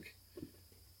Pittsburgh.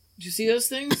 Did you see those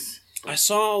things? I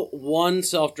saw one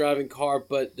self-driving car,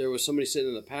 but there was somebody sitting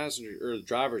in the passenger or the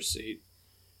driver's seat.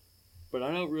 But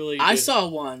I don't really. I saw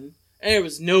one, and there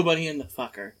was nobody in the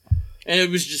fucker. And it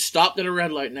was just stopped at a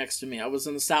red light next to me. I was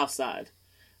on the south side.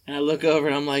 And I look over,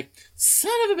 and I'm like,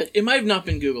 son of a bitch. It might have not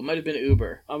been Google. It might have been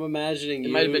Uber. I'm imagining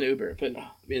It might have been Uber. But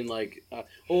in like.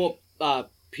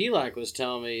 Pelak was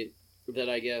telling me that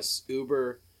I guess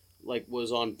Uber like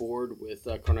was on board with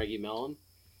Carnegie Mellon,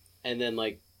 and then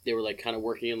like they were like kind of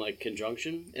working in like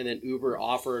conjunction, and then Uber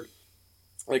offered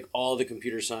like all the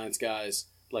computer science guys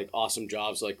like awesome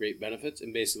jobs, like great benefits,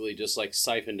 and basically just like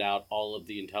siphoned out all of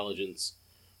the intelligence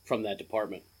from that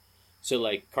department. So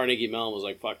like Carnegie Mellon was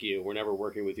like, fuck you, we're never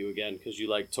working with you again because you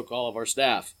like took all of our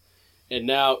staff. And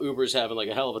now Uber's having like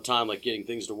a hell of a time like getting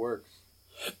things to work.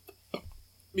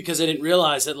 Because they didn't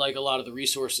realize that like a lot of the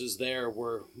resources there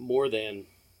were more than,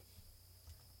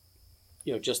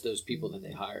 you know, just those people that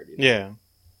they hired. You know? Yeah.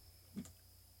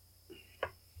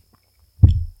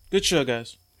 Good show,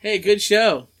 guys. hey, good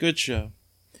show. Good show.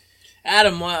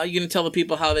 Adam, are you going to tell the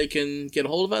people how they can get a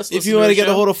hold of us? If you want to get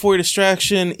a hold of For Your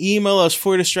Distraction, email us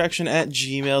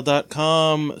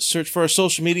foryourdistraction@gmail.com. Search for our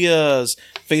social medias,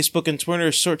 Facebook and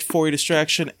Twitter. Search For Your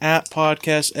Distraction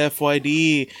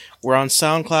 @PodcastFYD. We're on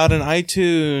SoundCloud and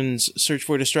iTunes. Search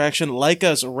For Your Distraction. Like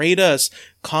us, rate us,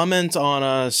 comment on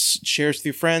us, share us with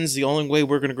your friends. The only way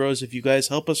we're going to grow is if you guys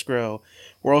help us grow.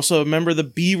 We're also a member of the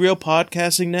Be Real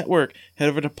Podcasting Network. Head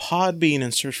over to Podbean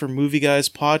and search for Movie Guys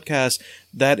Podcast.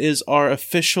 That is our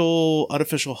unofficial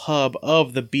hub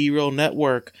of the Be Real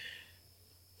Network.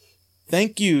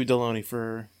 Thank you, Deloney,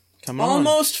 for coming on.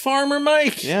 Almost Farmer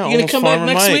Mike. Yeah, you going to almost come Farmer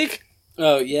back next Mike. week?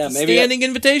 Oh, yeah, maybe. Standing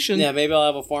invitation. Yeah, maybe I'll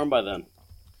have a farm by then.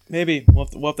 Maybe. We'll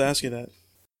have to ask you that.